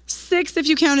 6 if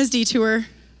you count as detour.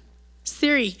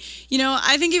 Siri. You know,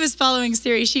 I think he was following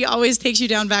Siri. She always takes you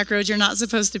down back roads you're not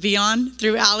supposed to be on,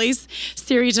 through alleys.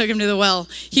 Siri took him to the well.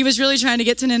 He was really trying to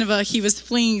get to Nineveh. He was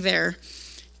fleeing there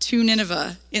to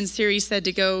Nineveh, and Siri said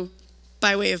to go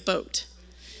by way of boat,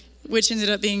 which ended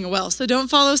up being a well. So don't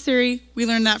follow Siri. We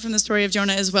learned that from the story of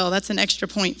Jonah as well. That's an extra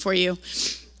point for you,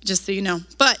 just so you know.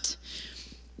 But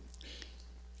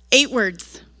 8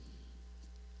 words.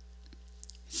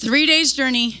 3 days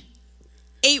journey,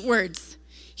 8 words.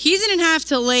 He didn't have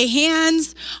to lay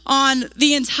hands on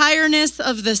the entireness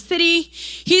of the city.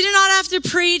 He did not have to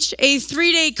preach a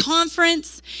 3-day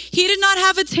conference. He did not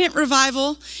have a tent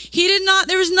revival.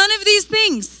 There was none of these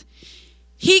things.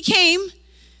 He came,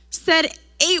 said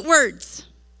 8 words,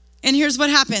 and here's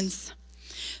what happens.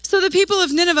 So the people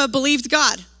of Nineveh believed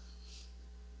God,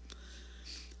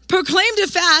 proclaimed a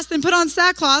fast, and put on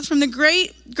sackcloth from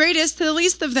the greatest to the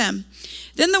least of them.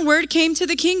 Then the word came to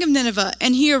the king of Nineveh,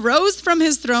 and he arose from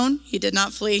his throne. He did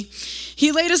not flee. He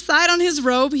laid aside on his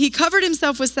robe. He covered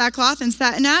himself with sackcloth and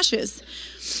sat in ashes.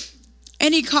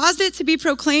 And he caused it to be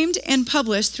proclaimed and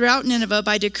published throughout Nineveh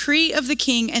by decree of the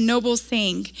king and nobles,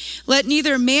 saying, let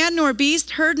neither man nor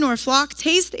beast, herd nor flock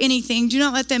taste anything. Do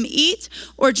not let them eat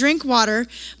or drink water,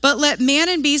 but let man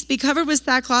and beast be covered with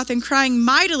sackcloth and crying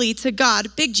mightily to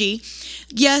God, big G.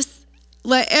 Yes,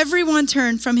 let everyone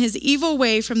turn from his evil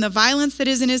way, from the violence that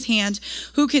is in his hand.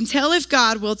 Who can tell if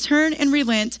God will turn and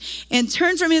relent and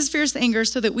turn from his fierce anger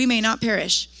so that we may not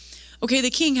perish? Okay, the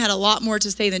king had a lot more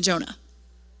to say than Jonah.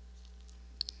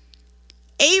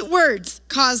 8 words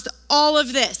caused all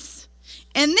of this.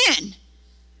 And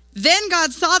then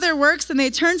God saw their works, and they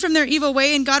turned from their evil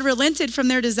way, and God relented from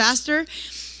their disaster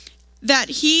that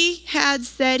he had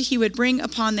said he would bring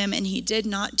upon them, and he did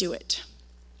not do it.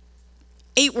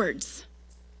 8 words.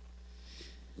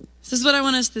 This is what I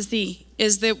want us to see,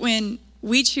 is that when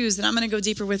we choose that I'm going to go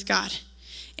deeper with God,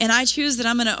 and I choose that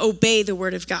I'm going to obey the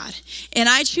word of God, and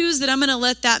I choose that I'm going to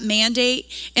let that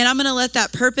mandate and I'm going to let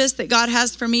that purpose that God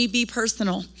has for me be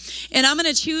personal, and I'm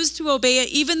going to choose to obey it,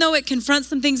 even though it confronts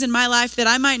some things in my life that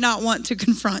I might not want to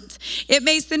confront. It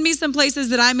may send me some places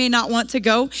that I may not want to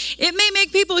go. It may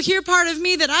make people hear part of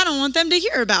me that I don't want them to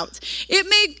hear about. It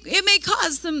may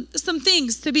cause some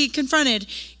things to be confronted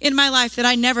in my life that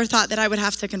I never thought that I would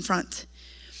have to confront.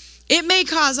 It may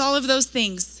cause all of those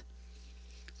things.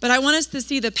 But I want us to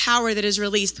see the power that is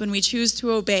released when we choose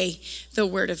to obey the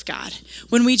word of God.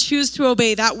 When we choose to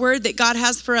obey that word that God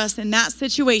has for us in that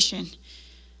situation,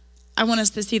 I want us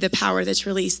to see the power that's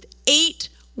released. 8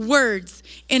 words,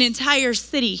 an entire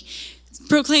city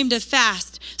proclaimed a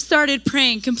fast. started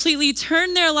praying, completely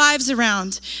turned their lives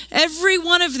around. Every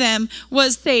one of them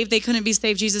was saved. They couldn't be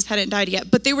saved. Jesus hadn't died yet,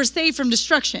 but they were saved from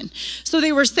destruction. So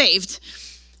they were saved.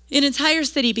 An entire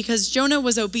city, because Jonah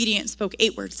was obedient, spoke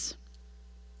 8 words.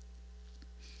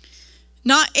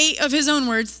 Not 8 of his own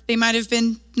words. They might have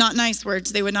been not nice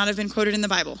words. They would not have been quoted in the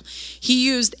Bible. He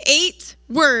used 8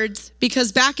 words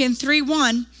because back in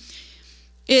 3:1,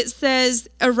 it says,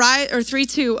 arise, or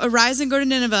 3:2, arise and go to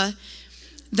Nineveh,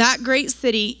 that great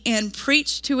city, and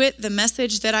preach to it the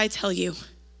message that I tell you.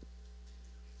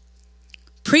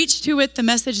 Preach to it the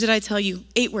message that I tell you.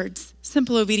 8 words.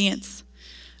 Simple obedience.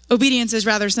 Obedience is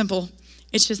rather simple.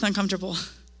 It's just uncomfortable.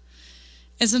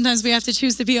 And sometimes we have to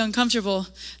choose to be uncomfortable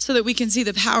so that we can see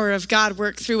the power of God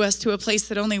work through us to a place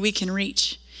that only we can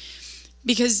reach.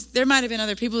 Because there might have been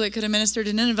other people that could have ministered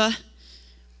to Nineveh,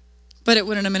 but it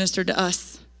wouldn't have ministered to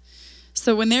us.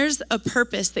 So when there's a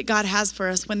purpose that God has for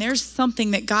us, when there's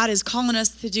something that God is calling us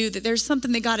to do, that there's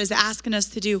something that God is asking us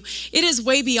to do, it is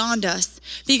way beyond us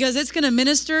because it's going to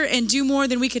minister and do more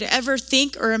than we could ever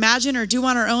think or imagine or do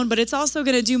on our own, but it's also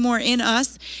going to do more in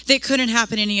us that couldn't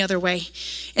happen any other way.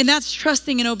 And that's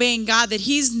trusting and obeying God, that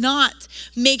he's not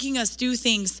making us do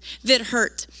things that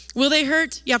hurt. Will they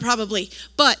hurt? Yeah, probably.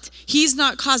 But he's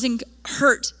not causing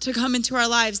hurt to come into our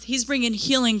lives. He's bringing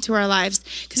healing to our lives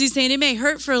because he's saying it may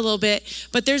hurt for a little bit,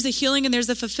 but there's a healing and there's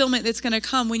a fulfillment that's going to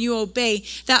come when you obey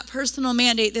that personal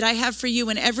mandate that I have for you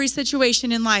in every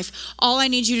situation in life. All I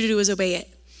need you to do is obey it.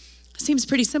 Seems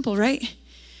pretty simple, right?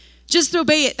 Just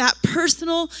obey it, that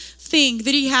personal thing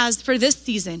that he has for this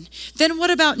season. Then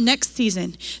what about next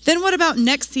season? Then what about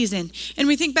next season? And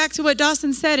we think back to what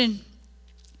Dawson said, and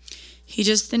he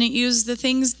just didn't use the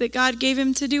things that God gave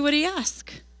him to do what he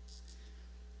asked.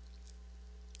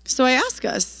 So I ask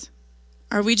us,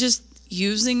 are we just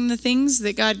using the things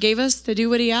that God gave us to do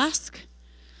what he asked?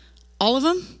 All of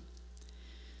them?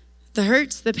 The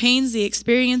hurts, the pains, the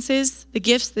experiences, the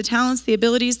gifts, the talents, the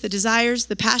abilities, the desires,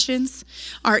 the passions,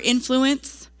 our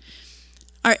influence.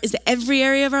 Is every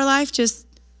area of our life just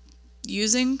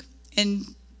using and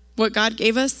what God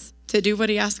gave us to do what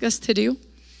he asked us to do?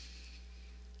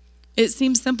 It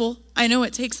seems simple. I know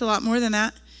it takes a lot more than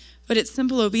that, but it's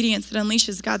simple obedience that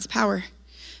unleashes God's power.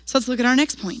 So let's look at our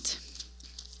next point.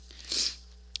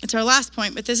 It's our last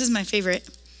point, but this is my favorite.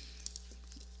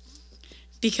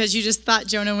 Because you just thought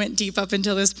Jonah went deep up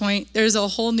until this point. There's a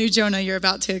whole new Jonah you're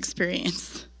about to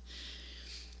experience.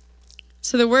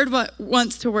 So the word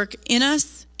wants to work in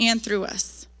us and through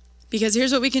us. Because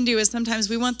here's what we can do is sometimes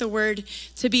we want the word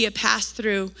to be a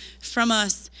pass-through from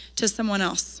us to someone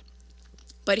else.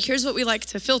 But here's what we like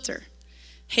to filter.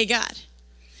 Hey, God,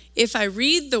 if I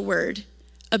read the word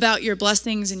about your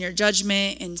blessings and your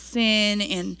judgment and sin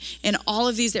and all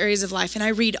of these areas of life, and I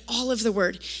read all of the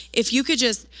word, if you could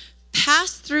just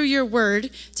pass through your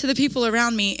word to the people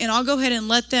around me, and I'll go ahead and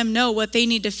let them know what they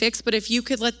need to fix, but if you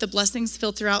could let the blessings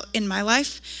filter out in my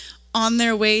life on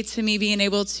their way to me being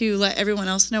able to let everyone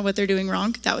else know what they're doing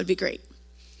wrong, that would be great.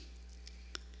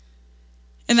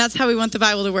 And that's how we want the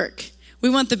Bible to work. We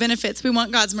want the benefits. We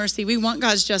want God's mercy. We want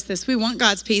God's justice. We want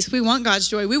God's peace. We want God's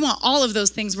joy. We want all of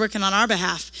those things working on our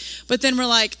behalf. But then we're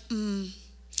like,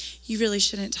 you really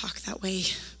shouldn't talk that way.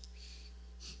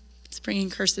 It's bringing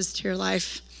curses to your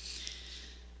life.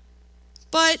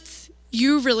 But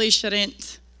you really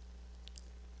shouldn't.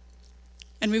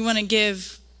 And we want to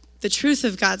give the truth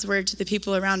of God's word to the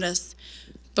people around us,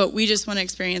 but we just want to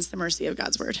experience the mercy of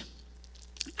God's word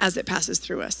as it passes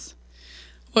through us.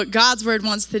 What God's word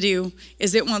wants to do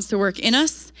is it wants to work in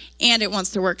us and it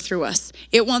wants to work through us.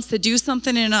 It wants to do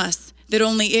something in us that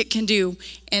only it can do.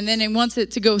 And then it wants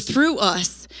it to go through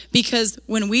us, because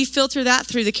when we filter that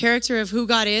through the character of who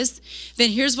God is, then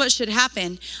here's what should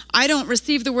happen. I don't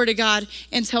receive the word of God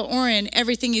and tell Oren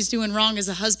everything he's doing wrong as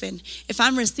a husband. If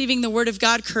I'm receiving the word of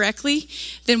God correctly,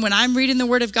 then when I'm reading the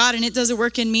word of God and it doesn't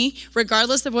work in me,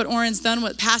 regardless of what Oren's done,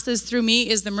 what passes through me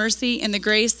is the mercy and the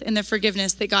grace and the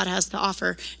forgiveness that God has to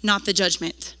offer, not the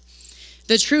judgment.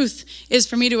 The truth is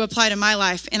for me to apply to my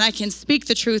life, and I can speak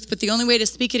the truth, but the only way to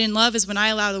speak it in love is when I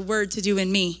allow the word to do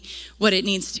in me what it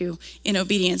needs to in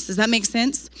obedience. Does that make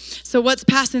sense? So what's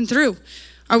passing through?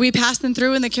 Are we passing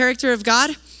through in the character of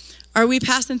God? Are we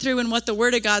passing through in what the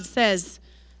word of God says?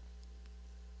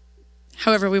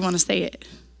 However we want to say it.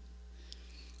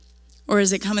 Or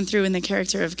is it coming through in the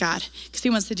character of God? Because he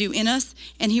wants to do in us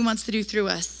and he wants to do through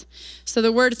us. So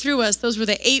the word through us, those were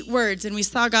the 8 words, and we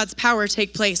saw God's power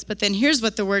take place. But then here's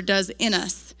what the word does in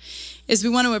us, is we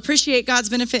want to appreciate God's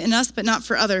benefit in us, but not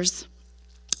for others.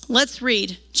 Let's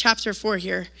read chapter 4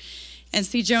 here and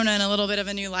see Jonah in a little bit of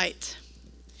a new light.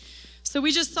 So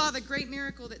we just saw the great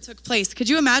miracle that took place. Could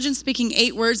you imagine speaking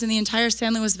 8 words in the entire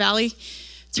San Luis Valley,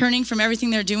 turning from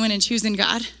everything they're doing and choosing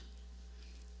God?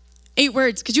 8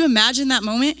 words. Could you imagine that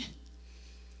moment?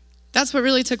 That's what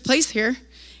really took place here.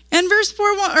 And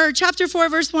chapter 4,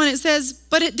 verse 1, it says,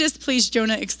 but it displeased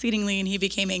Jonah exceedingly, and he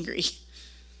became angry.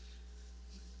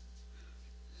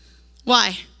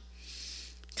 Why?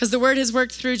 Because the word has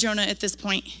worked through Jonah at this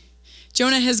point.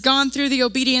 Jonah has gone through the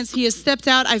obedience. He has stepped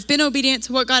out. I've been obedient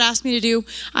to what God asked me to do.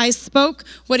 I spoke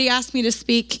what he asked me to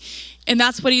speak, and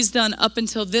that's what he's done up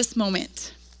until this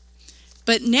moment.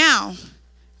 But now,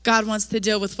 God wants to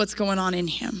deal with what's going on in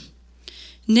him.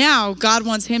 Now, God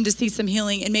wants him to see some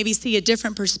healing and maybe see a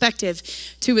different perspective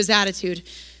to his attitude.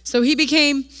 So he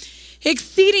became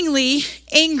exceedingly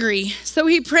angry. So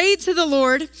he prayed to the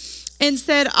Lord and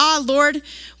said, Lord,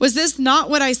 was this not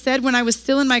what I said when I was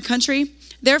still in my country?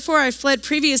 Therefore, I fled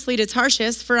previously to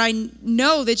Tarshish, for I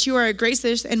know that you are a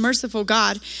gracious and merciful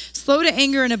God, slow to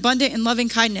anger and abundant in loving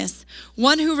kindness,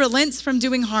 one who relents from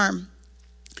doing harm.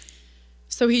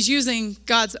 So he's using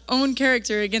God's own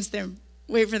character against them.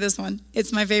 Wait for this one.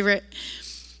 It's my favorite.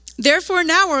 Therefore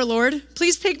now, our Lord,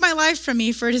 please take my life from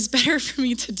me, for it is better for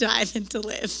me to die than to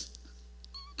live.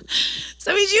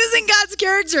 So he's using God's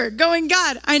character, going,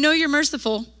 God, I know you're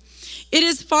merciful. It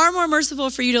is far more merciful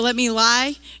for you to let me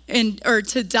lie or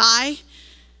to die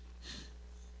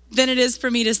than it is for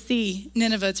me to see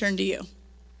Nineveh turn to you.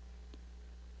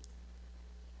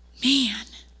 Man.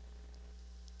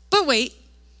 But wait.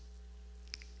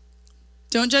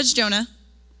 Don't judge Jonah.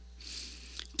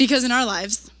 Because in our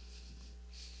lives,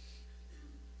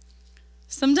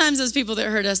 sometimes those people that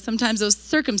hurt us, sometimes those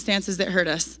circumstances that hurt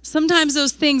us, sometimes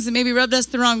those things that maybe rubbed us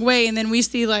the wrong way, and then we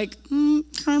see like,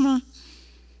 karma.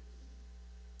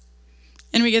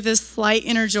 And we get this slight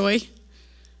inner joy.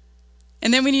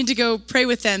 And then we need to go pray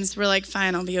with them. So we're like,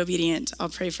 fine, I'll be obedient. I'll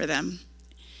pray for them.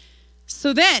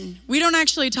 So then we don't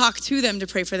actually talk to them to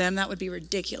pray for them. That would be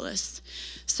ridiculous.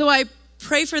 So I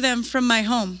pray for them from my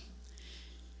home.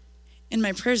 And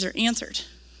my prayers are answered.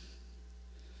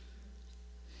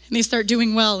 And they start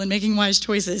doing well and making wise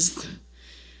choices.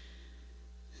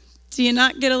 Do you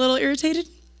not get a little irritated?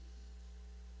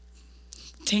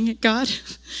 Dang it, God.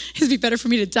 It'd be better for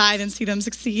me to die than see them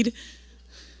succeed.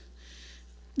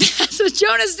 That's what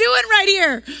Jonah's doing right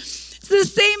here. It's the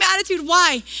same attitude.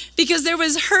 Why? Because there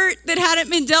was hurt that hadn't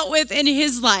been dealt with in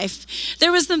his life.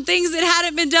 There was some things that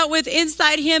hadn't been dealt with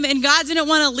inside him, and God didn't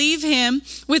want to leave him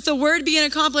with the word being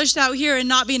accomplished out here and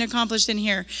not being accomplished in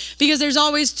here. Because there's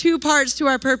always 2 parts to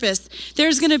our purpose.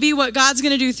 There's going to be what God's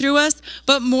going to do through us,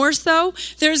 but more so,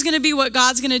 there's going to be what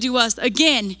God's going to do us.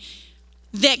 Again,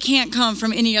 that can't come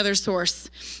from any other source.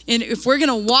 And if we're going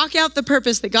to walk out the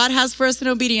purpose that God has for us in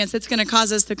obedience, it's going to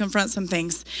cause us to confront some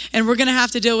things. And we're going to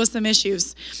have to deal with some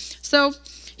issues. So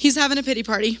he's having a pity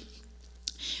party.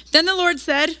 Then the Lord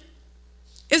said,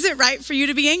 is it right for you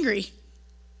to be angry?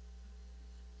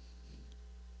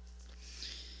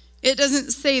 It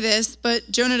doesn't say this, but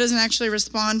Jonah doesn't actually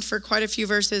respond for quite a few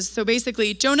verses. So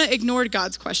basically, Jonah ignored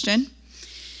God's question.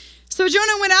 So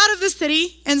Jonah went out of the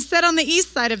city and sat on the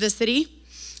east side of the city.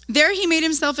 There he made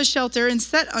himself a shelter and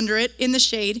sat under it in the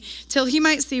shade till he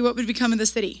might see what would become of the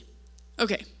city.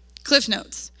 Okay, cliff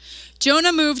notes.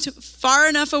 Jonah moved far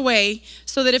enough away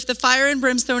so that if the fire and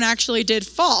brimstone actually did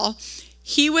fall,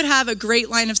 he would have a great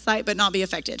line of sight but not be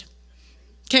affected.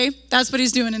 Okay, that's what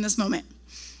he's doing in this moment.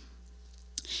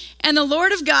 And the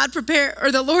Lord God prepared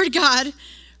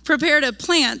a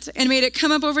plant and made it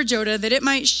come up over Jonah that it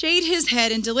might shade his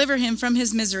head and deliver him from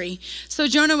his misery. So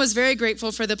Jonah was very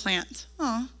grateful for the plant.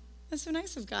 Oh, that's so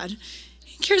nice of God.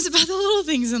 He cares about the little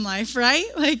things in life, right?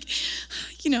 Like,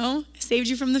 I saved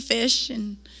you from the fish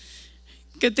and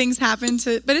good things happen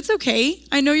but it's okay.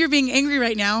 I know you're being angry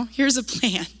right now. Here's a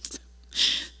plant.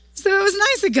 So it was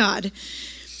nice of God.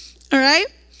 All right?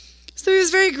 So he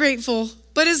was very grateful.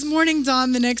 But as morning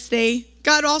dawned the next day,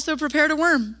 God also prepared a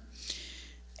worm.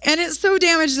 And it so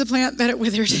damaged the plant that it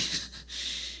withered.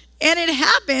 And it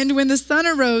happened when the sun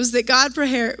arose that God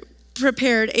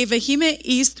prepared a vehement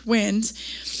east wind,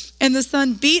 and the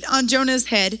sun beat on Jonah's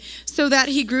head so that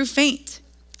he grew faint.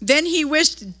 Then he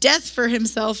wished death for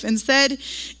himself and said,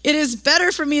 it is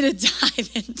better for me to die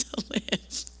than to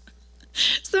live.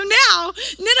 So now,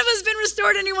 Nineveh's been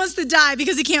restored and he wants to die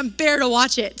because he can't bear to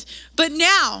watch it. But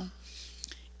now,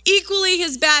 equally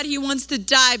as bad, he wants to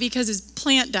die because his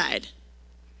plant died.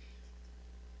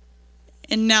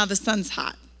 And now the sun's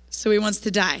hot, so he wants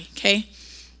to die, okay?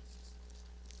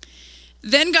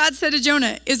 Then God said to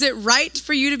Jonah, is it right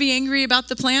for you to be angry about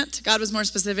the plant? God was more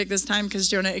specific this time because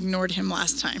Jonah ignored him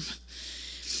last time.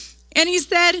 And he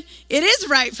said, it is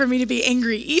right for me to be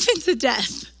angry, even to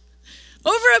death.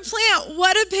 over a plant.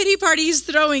 What a pity party he's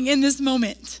throwing in this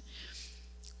moment.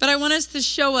 But I want us to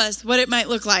show us what it might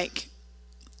look like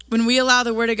when we allow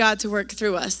the word of God to work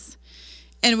through us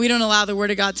and we don't allow the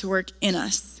word of God to work in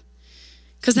us.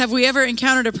 Because have we ever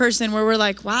encountered a person where we're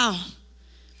like, wow,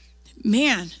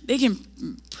 man, they can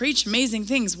preach amazing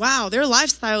things. Wow, their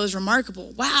lifestyle is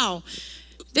remarkable. Wow,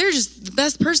 they're just the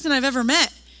best person I've ever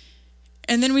met.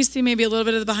 And then we see maybe a little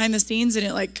bit of the behind the scenes and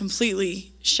it like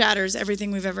completely shatters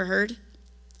everything we've ever heard.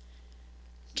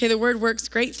 Okay, the word works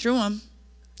great through them.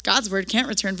 God's word can't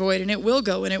return void, and it will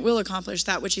go and it will accomplish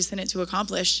that which he sent it to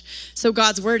accomplish. So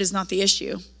God's word is not the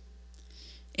issue.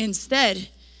 Instead,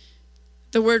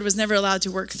 the word was never allowed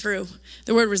to work through.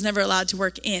 The word was never allowed to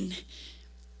work in.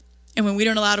 And when we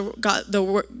don't allow the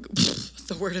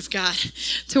word of God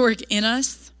to work in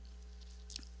us,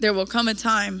 there will come a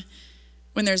time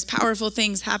when there's powerful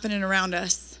things happening around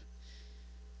us,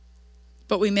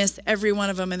 but we miss every one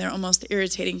of them and they're almost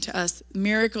irritating to us.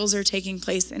 Miracles are taking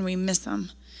place and we miss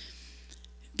them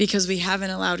because we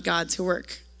haven't allowed God to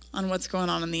work on what's going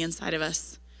on the inside of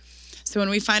us. So when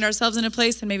we find ourselves in a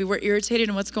place and maybe we're irritated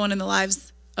in what's going on in the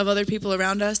lives of other people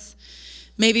around us,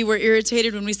 maybe we're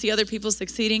irritated when we see other people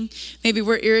succeeding, maybe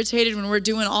we're irritated when we're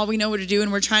doing all we know what to do and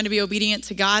we're trying to be obedient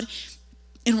to God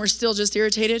and we're still just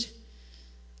irritated,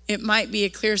 it might be a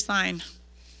clear sign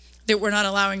that we're not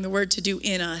allowing the word to do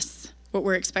in us what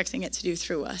we're expecting it to do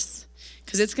through us.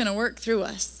 Because it's going to work through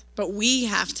us. But we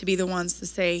have to be the ones to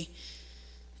say,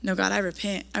 no, God, I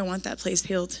repent. I want that place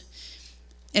healed.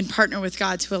 And partner with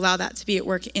God to allow that to be at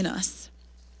work in us.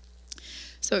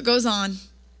 So it goes on.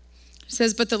 It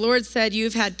says, but the Lord said, you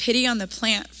have had pity on the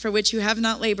plant for which you have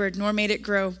not labored, nor made it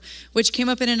grow, which came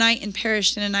up in a night and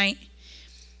perished in a night.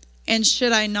 And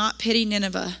should I not pity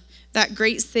Nineveh, that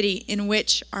great city in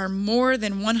which are more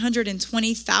than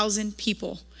 120,000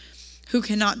 people who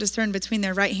cannot discern between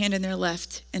their right hand and their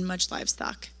left, and much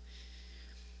livestock?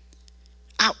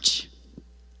 Ouch.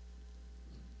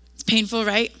 It's painful,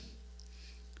 right?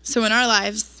 So in our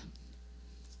lives,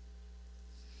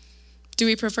 do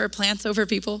we prefer plants over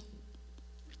people?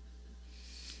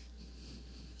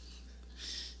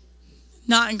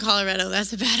 Not in Colorado.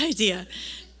 That's a bad idea.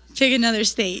 Pick another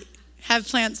state. Have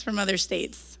plants from other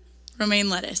states. Romaine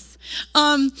lettuce.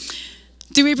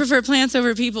 Do we prefer plants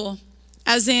over people?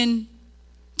 As in,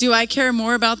 do I care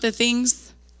more about the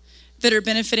things that are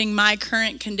benefiting my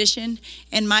current condition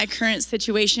and my current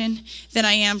situation than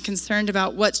I am concerned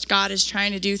about what God is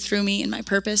trying to do through me and my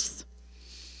purpose?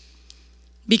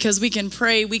 Because we can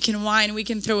pray, we can whine, we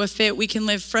can throw a fit, we can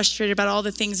live frustrated about all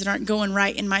the things that aren't going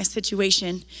right in my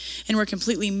situation, and we're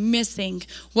completely missing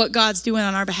what God's doing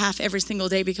on our behalf every single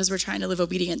day because we're trying to live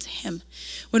obedient to him.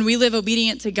 When we live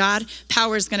obedient to God,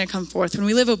 power is going to come forth. When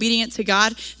we live obedient to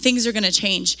God, things are going to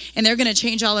change, and they're going to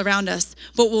change all around us,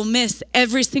 but we'll miss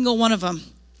every single one of them.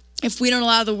 If we don't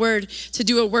allow the word to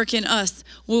do a work in us,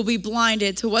 we'll be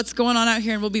blinded to what's going on out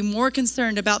here, and we'll be more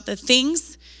concerned about the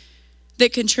things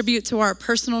that contribute to our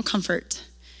personal comfort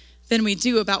than we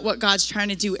do about what God's trying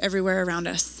to do everywhere around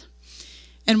us.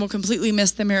 And we'll completely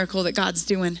miss the miracle that God's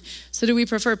doing. So do we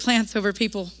prefer plants over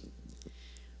people?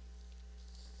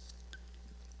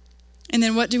 And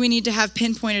then what do we need to have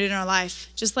pinpointed in our life?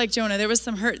 Just like Jonah, there was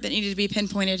some hurt that needed to be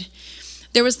pinpointed.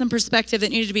 There was some perspective that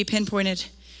needed to be pinpointed.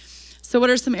 So what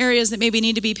are some areas that maybe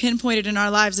need to be pinpointed in our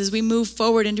lives as we move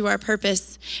forward into our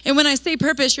purpose? And when I say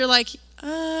purpose, you're like,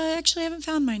 actually, I haven't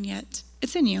found mine yet.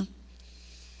 It's in you.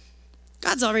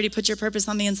 God's already put your purpose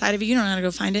on the inside of you. You don't know how to go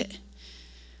find it.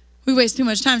 We waste too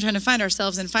much time trying to find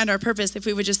ourselves and find our purpose if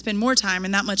we would just spend more time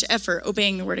and that much effort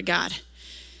obeying the word of God.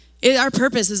 Our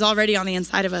purpose is already on the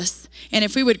inside of us. And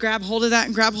if we would grab hold of that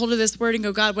and grab hold of this word and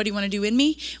go, God, what do you want to do in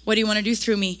me? What do you want to do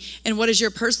through me? And what is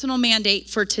your personal mandate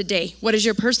for today? What is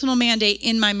your personal mandate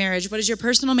in my marriage? What is your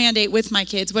personal mandate with my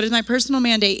kids? What is my personal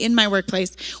mandate in my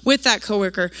workplace with that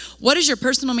coworker? What is your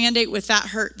personal mandate with that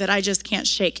hurt that I just can't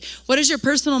shake? What is your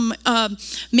personal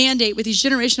mandate with these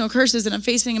generational curses that I'm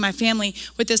facing in my family,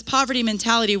 with this poverty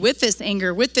mentality, with this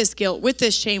anger, with this guilt, with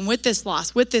this shame, with this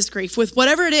loss, with this grief, with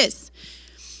whatever it is?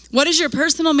 What is your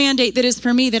personal mandate that is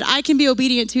for me that I can be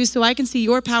obedient to so I can see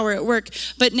your power at work,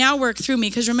 but now work through me?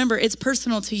 Because remember, it's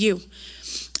personal to you.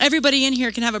 Everybody in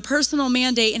here can have a personal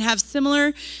mandate and have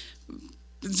similar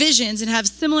visions and have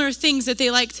similar things that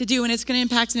they like to do, and it's going to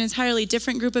impact an entirely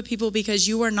different group of people because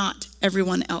you are not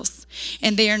everyone else,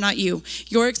 and they are not you.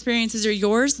 Your experiences are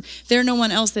yours. They're no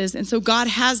one else's, and so God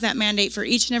has that mandate for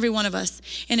each and every one of us,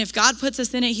 and if God puts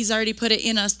us in it, he's already put it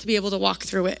in us to be able to walk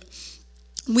through it.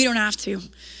 We don't have to.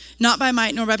 Not by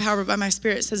might nor by power, but by my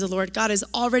spirit, says the Lord. God has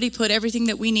already put everything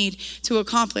that we need to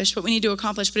accomplish what we need to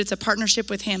accomplish, but it's a partnership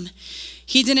with him.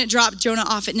 He didn't drop Jonah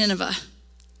off at Nineveh.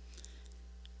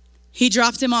 He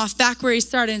dropped him off back where he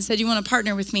started and said, you want to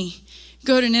partner with me?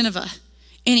 Go to Nineveh.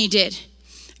 And he did.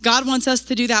 God wants us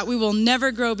to do that. We will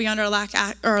never grow beyond our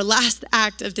last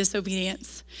act of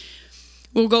disobedience.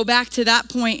 We'll go back to that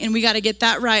point and we got to get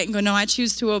that right and go, no, I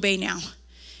choose to obey now.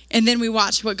 And then we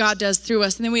watch what God does through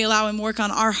us. And then we allow him work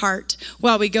on our heart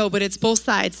while we go. But it's both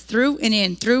sides, through and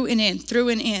in, through and in, through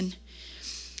and in.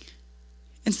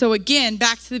 And so again,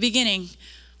 back to the beginning,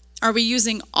 are we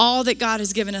using all that God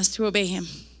has given us to obey him?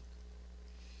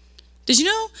 Did you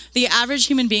know the average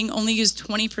human being only used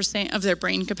 20% of their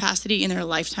brain capacity in their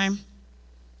lifetime?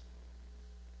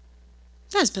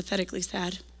 That's pathetically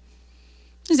sad.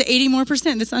 There's 80% more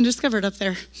that's undiscovered up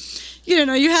there. You didn't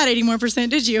know you had 80% more,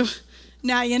 did you?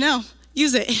 Now you know.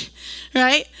 Use it,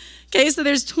 right? Okay, so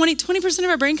there's 20% of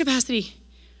our brain capacity.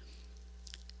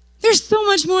 There's so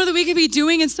much more that we could be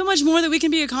doing and so much more that we can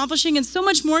be accomplishing and so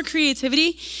much more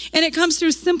creativity. And it comes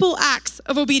through simple acts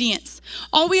of obedience.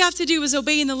 All we have to do is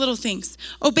obey in the little things.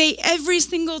 Obey every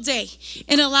single day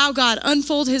and allow God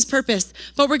unfold his purpose.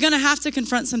 But we're going to have to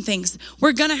confront some things.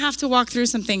 We're going to have to walk through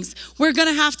some things. We're going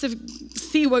to have to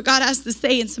see what God has to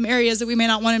say in some areas that we may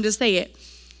not want him to say it.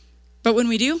 But when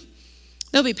we do,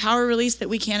 there'll be power released that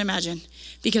we can't imagine.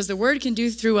 Because the word can do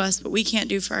through us what we can't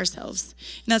do for ourselves.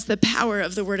 And that's the power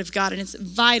of the word of God. And it's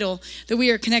vital that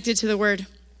we are connected to the word.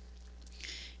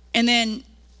 And then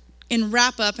in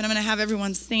wrap up, and I'm going to have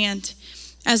everyone stand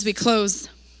as we close.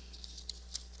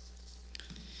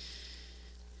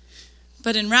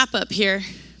 But in wrap up here,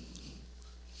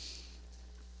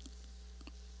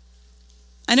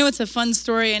 I know it's a fun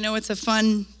story. I know it's a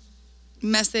fun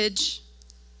message.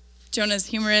 Jonah's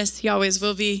humorous. He always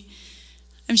will be.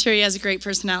 I'm sure he has a great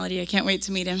personality. I can't wait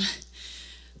to meet him.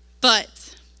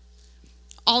 But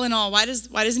all in all, why does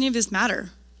any of this matter?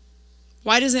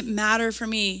 Why does it matter for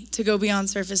me to go beyond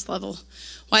surface level?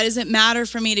 Why does it matter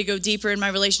for me to go deeper in my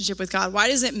relationship with God? Why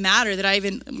does it matter that I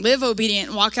even live obedient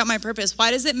and walk out my purpose?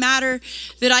 Why does it matter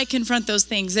that I confront those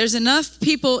things? There's enough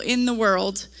people in the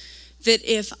world that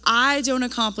if I don't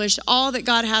accomplish all that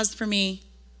God has for me,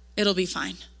 it'll be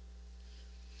fine.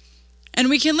 And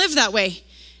we can live that way.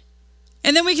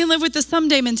 And then we can live with the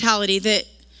someday mentality that,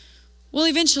 well,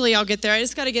 eventually I'll get there. I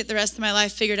just got to get the rest of my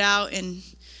life figured out and,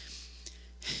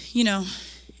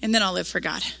 and then I'll live for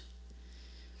God.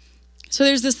 So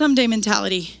there's the someday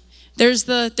mentality. There's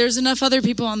enough other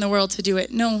people in the world to do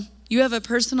it. No, you have a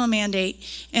personal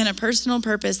mandate and a personal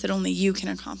purpose that only you can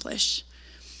accomplish.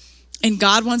 And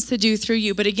God wants to do through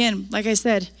you. But again, like I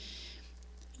said,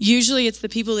 usually it's the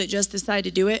people that just decide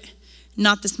to do it,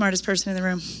 not the smartest person in the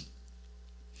room.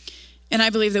 And I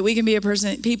believe that we can be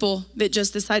people that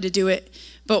just decide to do it.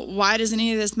 But why does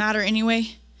any of this matter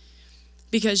anyway?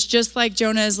 Because just like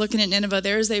Jonah is looking at Nineveh,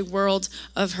 there is a world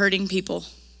of hurting people.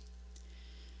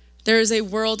 There is a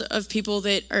world of people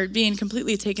that are being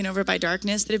completely taken over by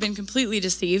darkness, that have been completely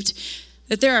deceived,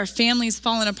 that there are families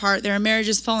falling apart, there are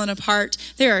marriages falling apart,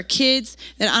 there are kids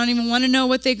that I don't even want to know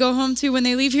what they go home to when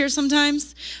they leave here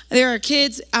sometimes. There are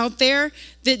kids out there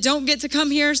that don't get to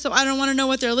come here, so I don't want to know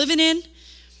what they're living in.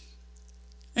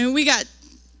 I mean, we got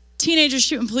teenagers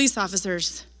shooting police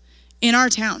officers in our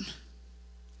town.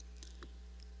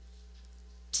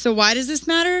 So why does this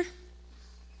matter?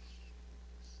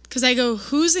 Because I go,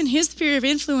 who's in his sphere of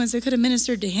influence that could have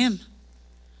ministered to him?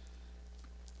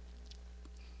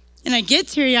 And I get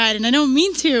teary-eyed, and I don't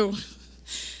mean to.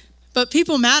 But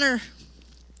people matter.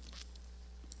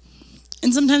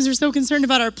 And sometimes we're so concerned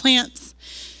about our plants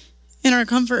and our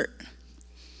comfort.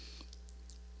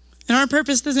 And our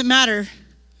purpose doesn't matter.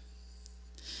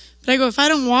 But I go, if I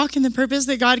don't walk in the purpose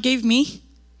that God gave me,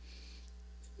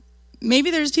 maybe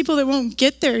there's people that won't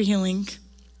get their healing.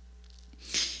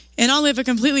 And I'll live a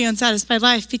completely unsatisfied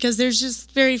life because there's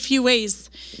just very few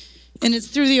ways. And it's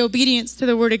through the obedience to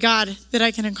the word of God that I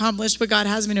can accomplish what God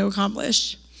has me to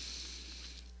accomplish.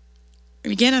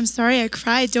 And again, I'm sorry I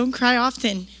cried. Don't cry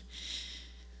often.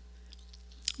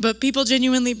 But people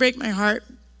genuinely break my heart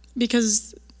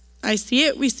because I see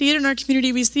it. We see it in our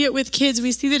community. We see it with kids.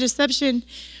 We see the deception.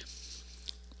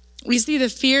 We see the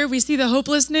fear, we see the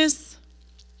hopelessness,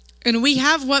 and we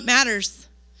have what matters.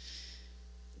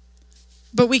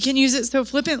 But we can use it so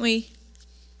flippantly.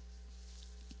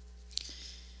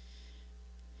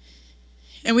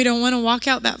 And we don't want to walk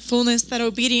out that fullness, that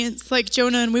obedience like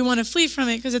Jonah, and we want to flee from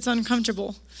it because it's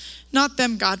uncomfortable. Not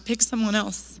them, God, pick someone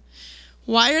else.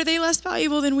 Why are they less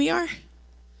valuable than we are?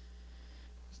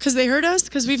 Because they hurt us?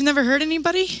 Because we've never hurt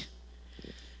anybody?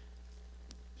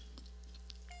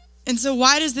 And so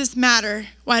why does this matter?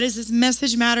 Why does this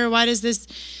message matter? Why does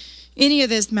any of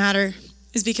this matter?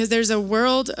 Is because there's a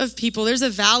world of people. There's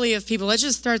a valley of people. Let's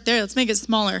just start there. Let's make it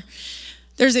smaller.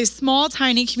 There's a small,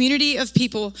 tiny community of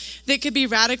people that could be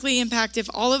radically impacted if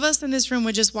all of us in this room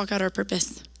would just walk out our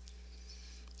purpose.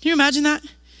 Can you imagine that?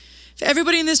 If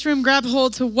everybody in this room grabbed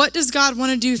hold to what does God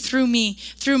want to do through me,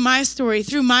 through my story,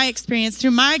 through my experience,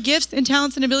 through my gifts and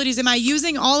talents and abilities, am I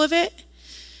using all of it?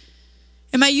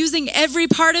 Am I using every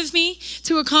part of me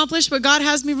to accomplish what God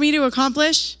has me to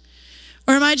accomplish?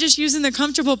 Or am I just using the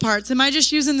comfortable parts? Am I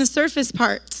just using the surface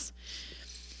parts?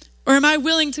 Or am I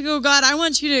willing to go, God, I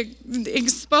want you to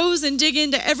expose and dig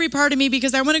into every part of me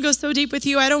because I want to go so deep with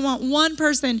you. I don't want one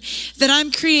person that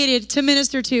I'm created to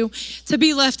minister to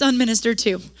be left unministered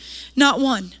to. Not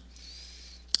one.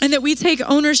 And that we take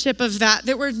ownership of that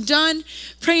we're done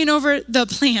praying over the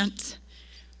plant.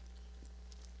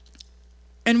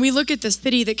 And we look at the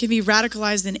city that can be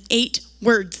radicalized in 8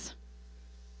 words.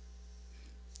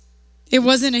 It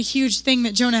wasn't a huge thing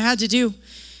that Jonah had to do.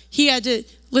 He had to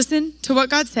listen to what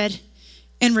God said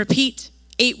and repeat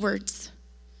 8 words.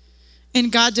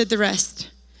 And God did the rest.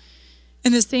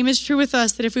 And the same is true with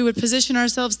us, that if we would position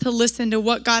ourselves to listen to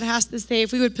what God has to say,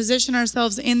 if we would position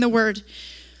ourselves in the word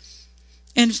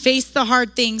and face the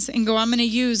hard things and go, I'm going to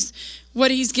use what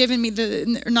he's given me,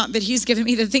 not that he's given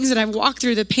me, the things that I've walked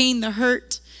through, the pain, the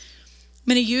hurt.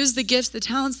 I'm going to use the gifts, the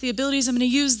talents, the abilities. I'm going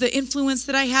to use the influence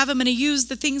that I have. I'm going to use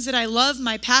the things that I love,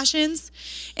 my passions.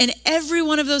 And every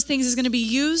one of those things is going to be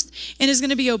used and is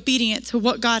going to be obedient to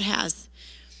what God has.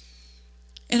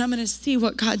 And I'm going to see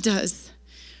what God does.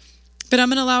 But I'm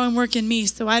going to allow him work in me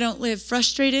so I don't live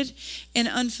frustrated and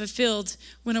unfulfilled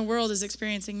when a world is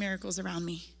experiencing miracles around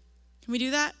me. Can we do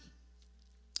that?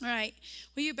 All right.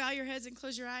 Will you bow your heads and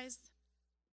close your eyes?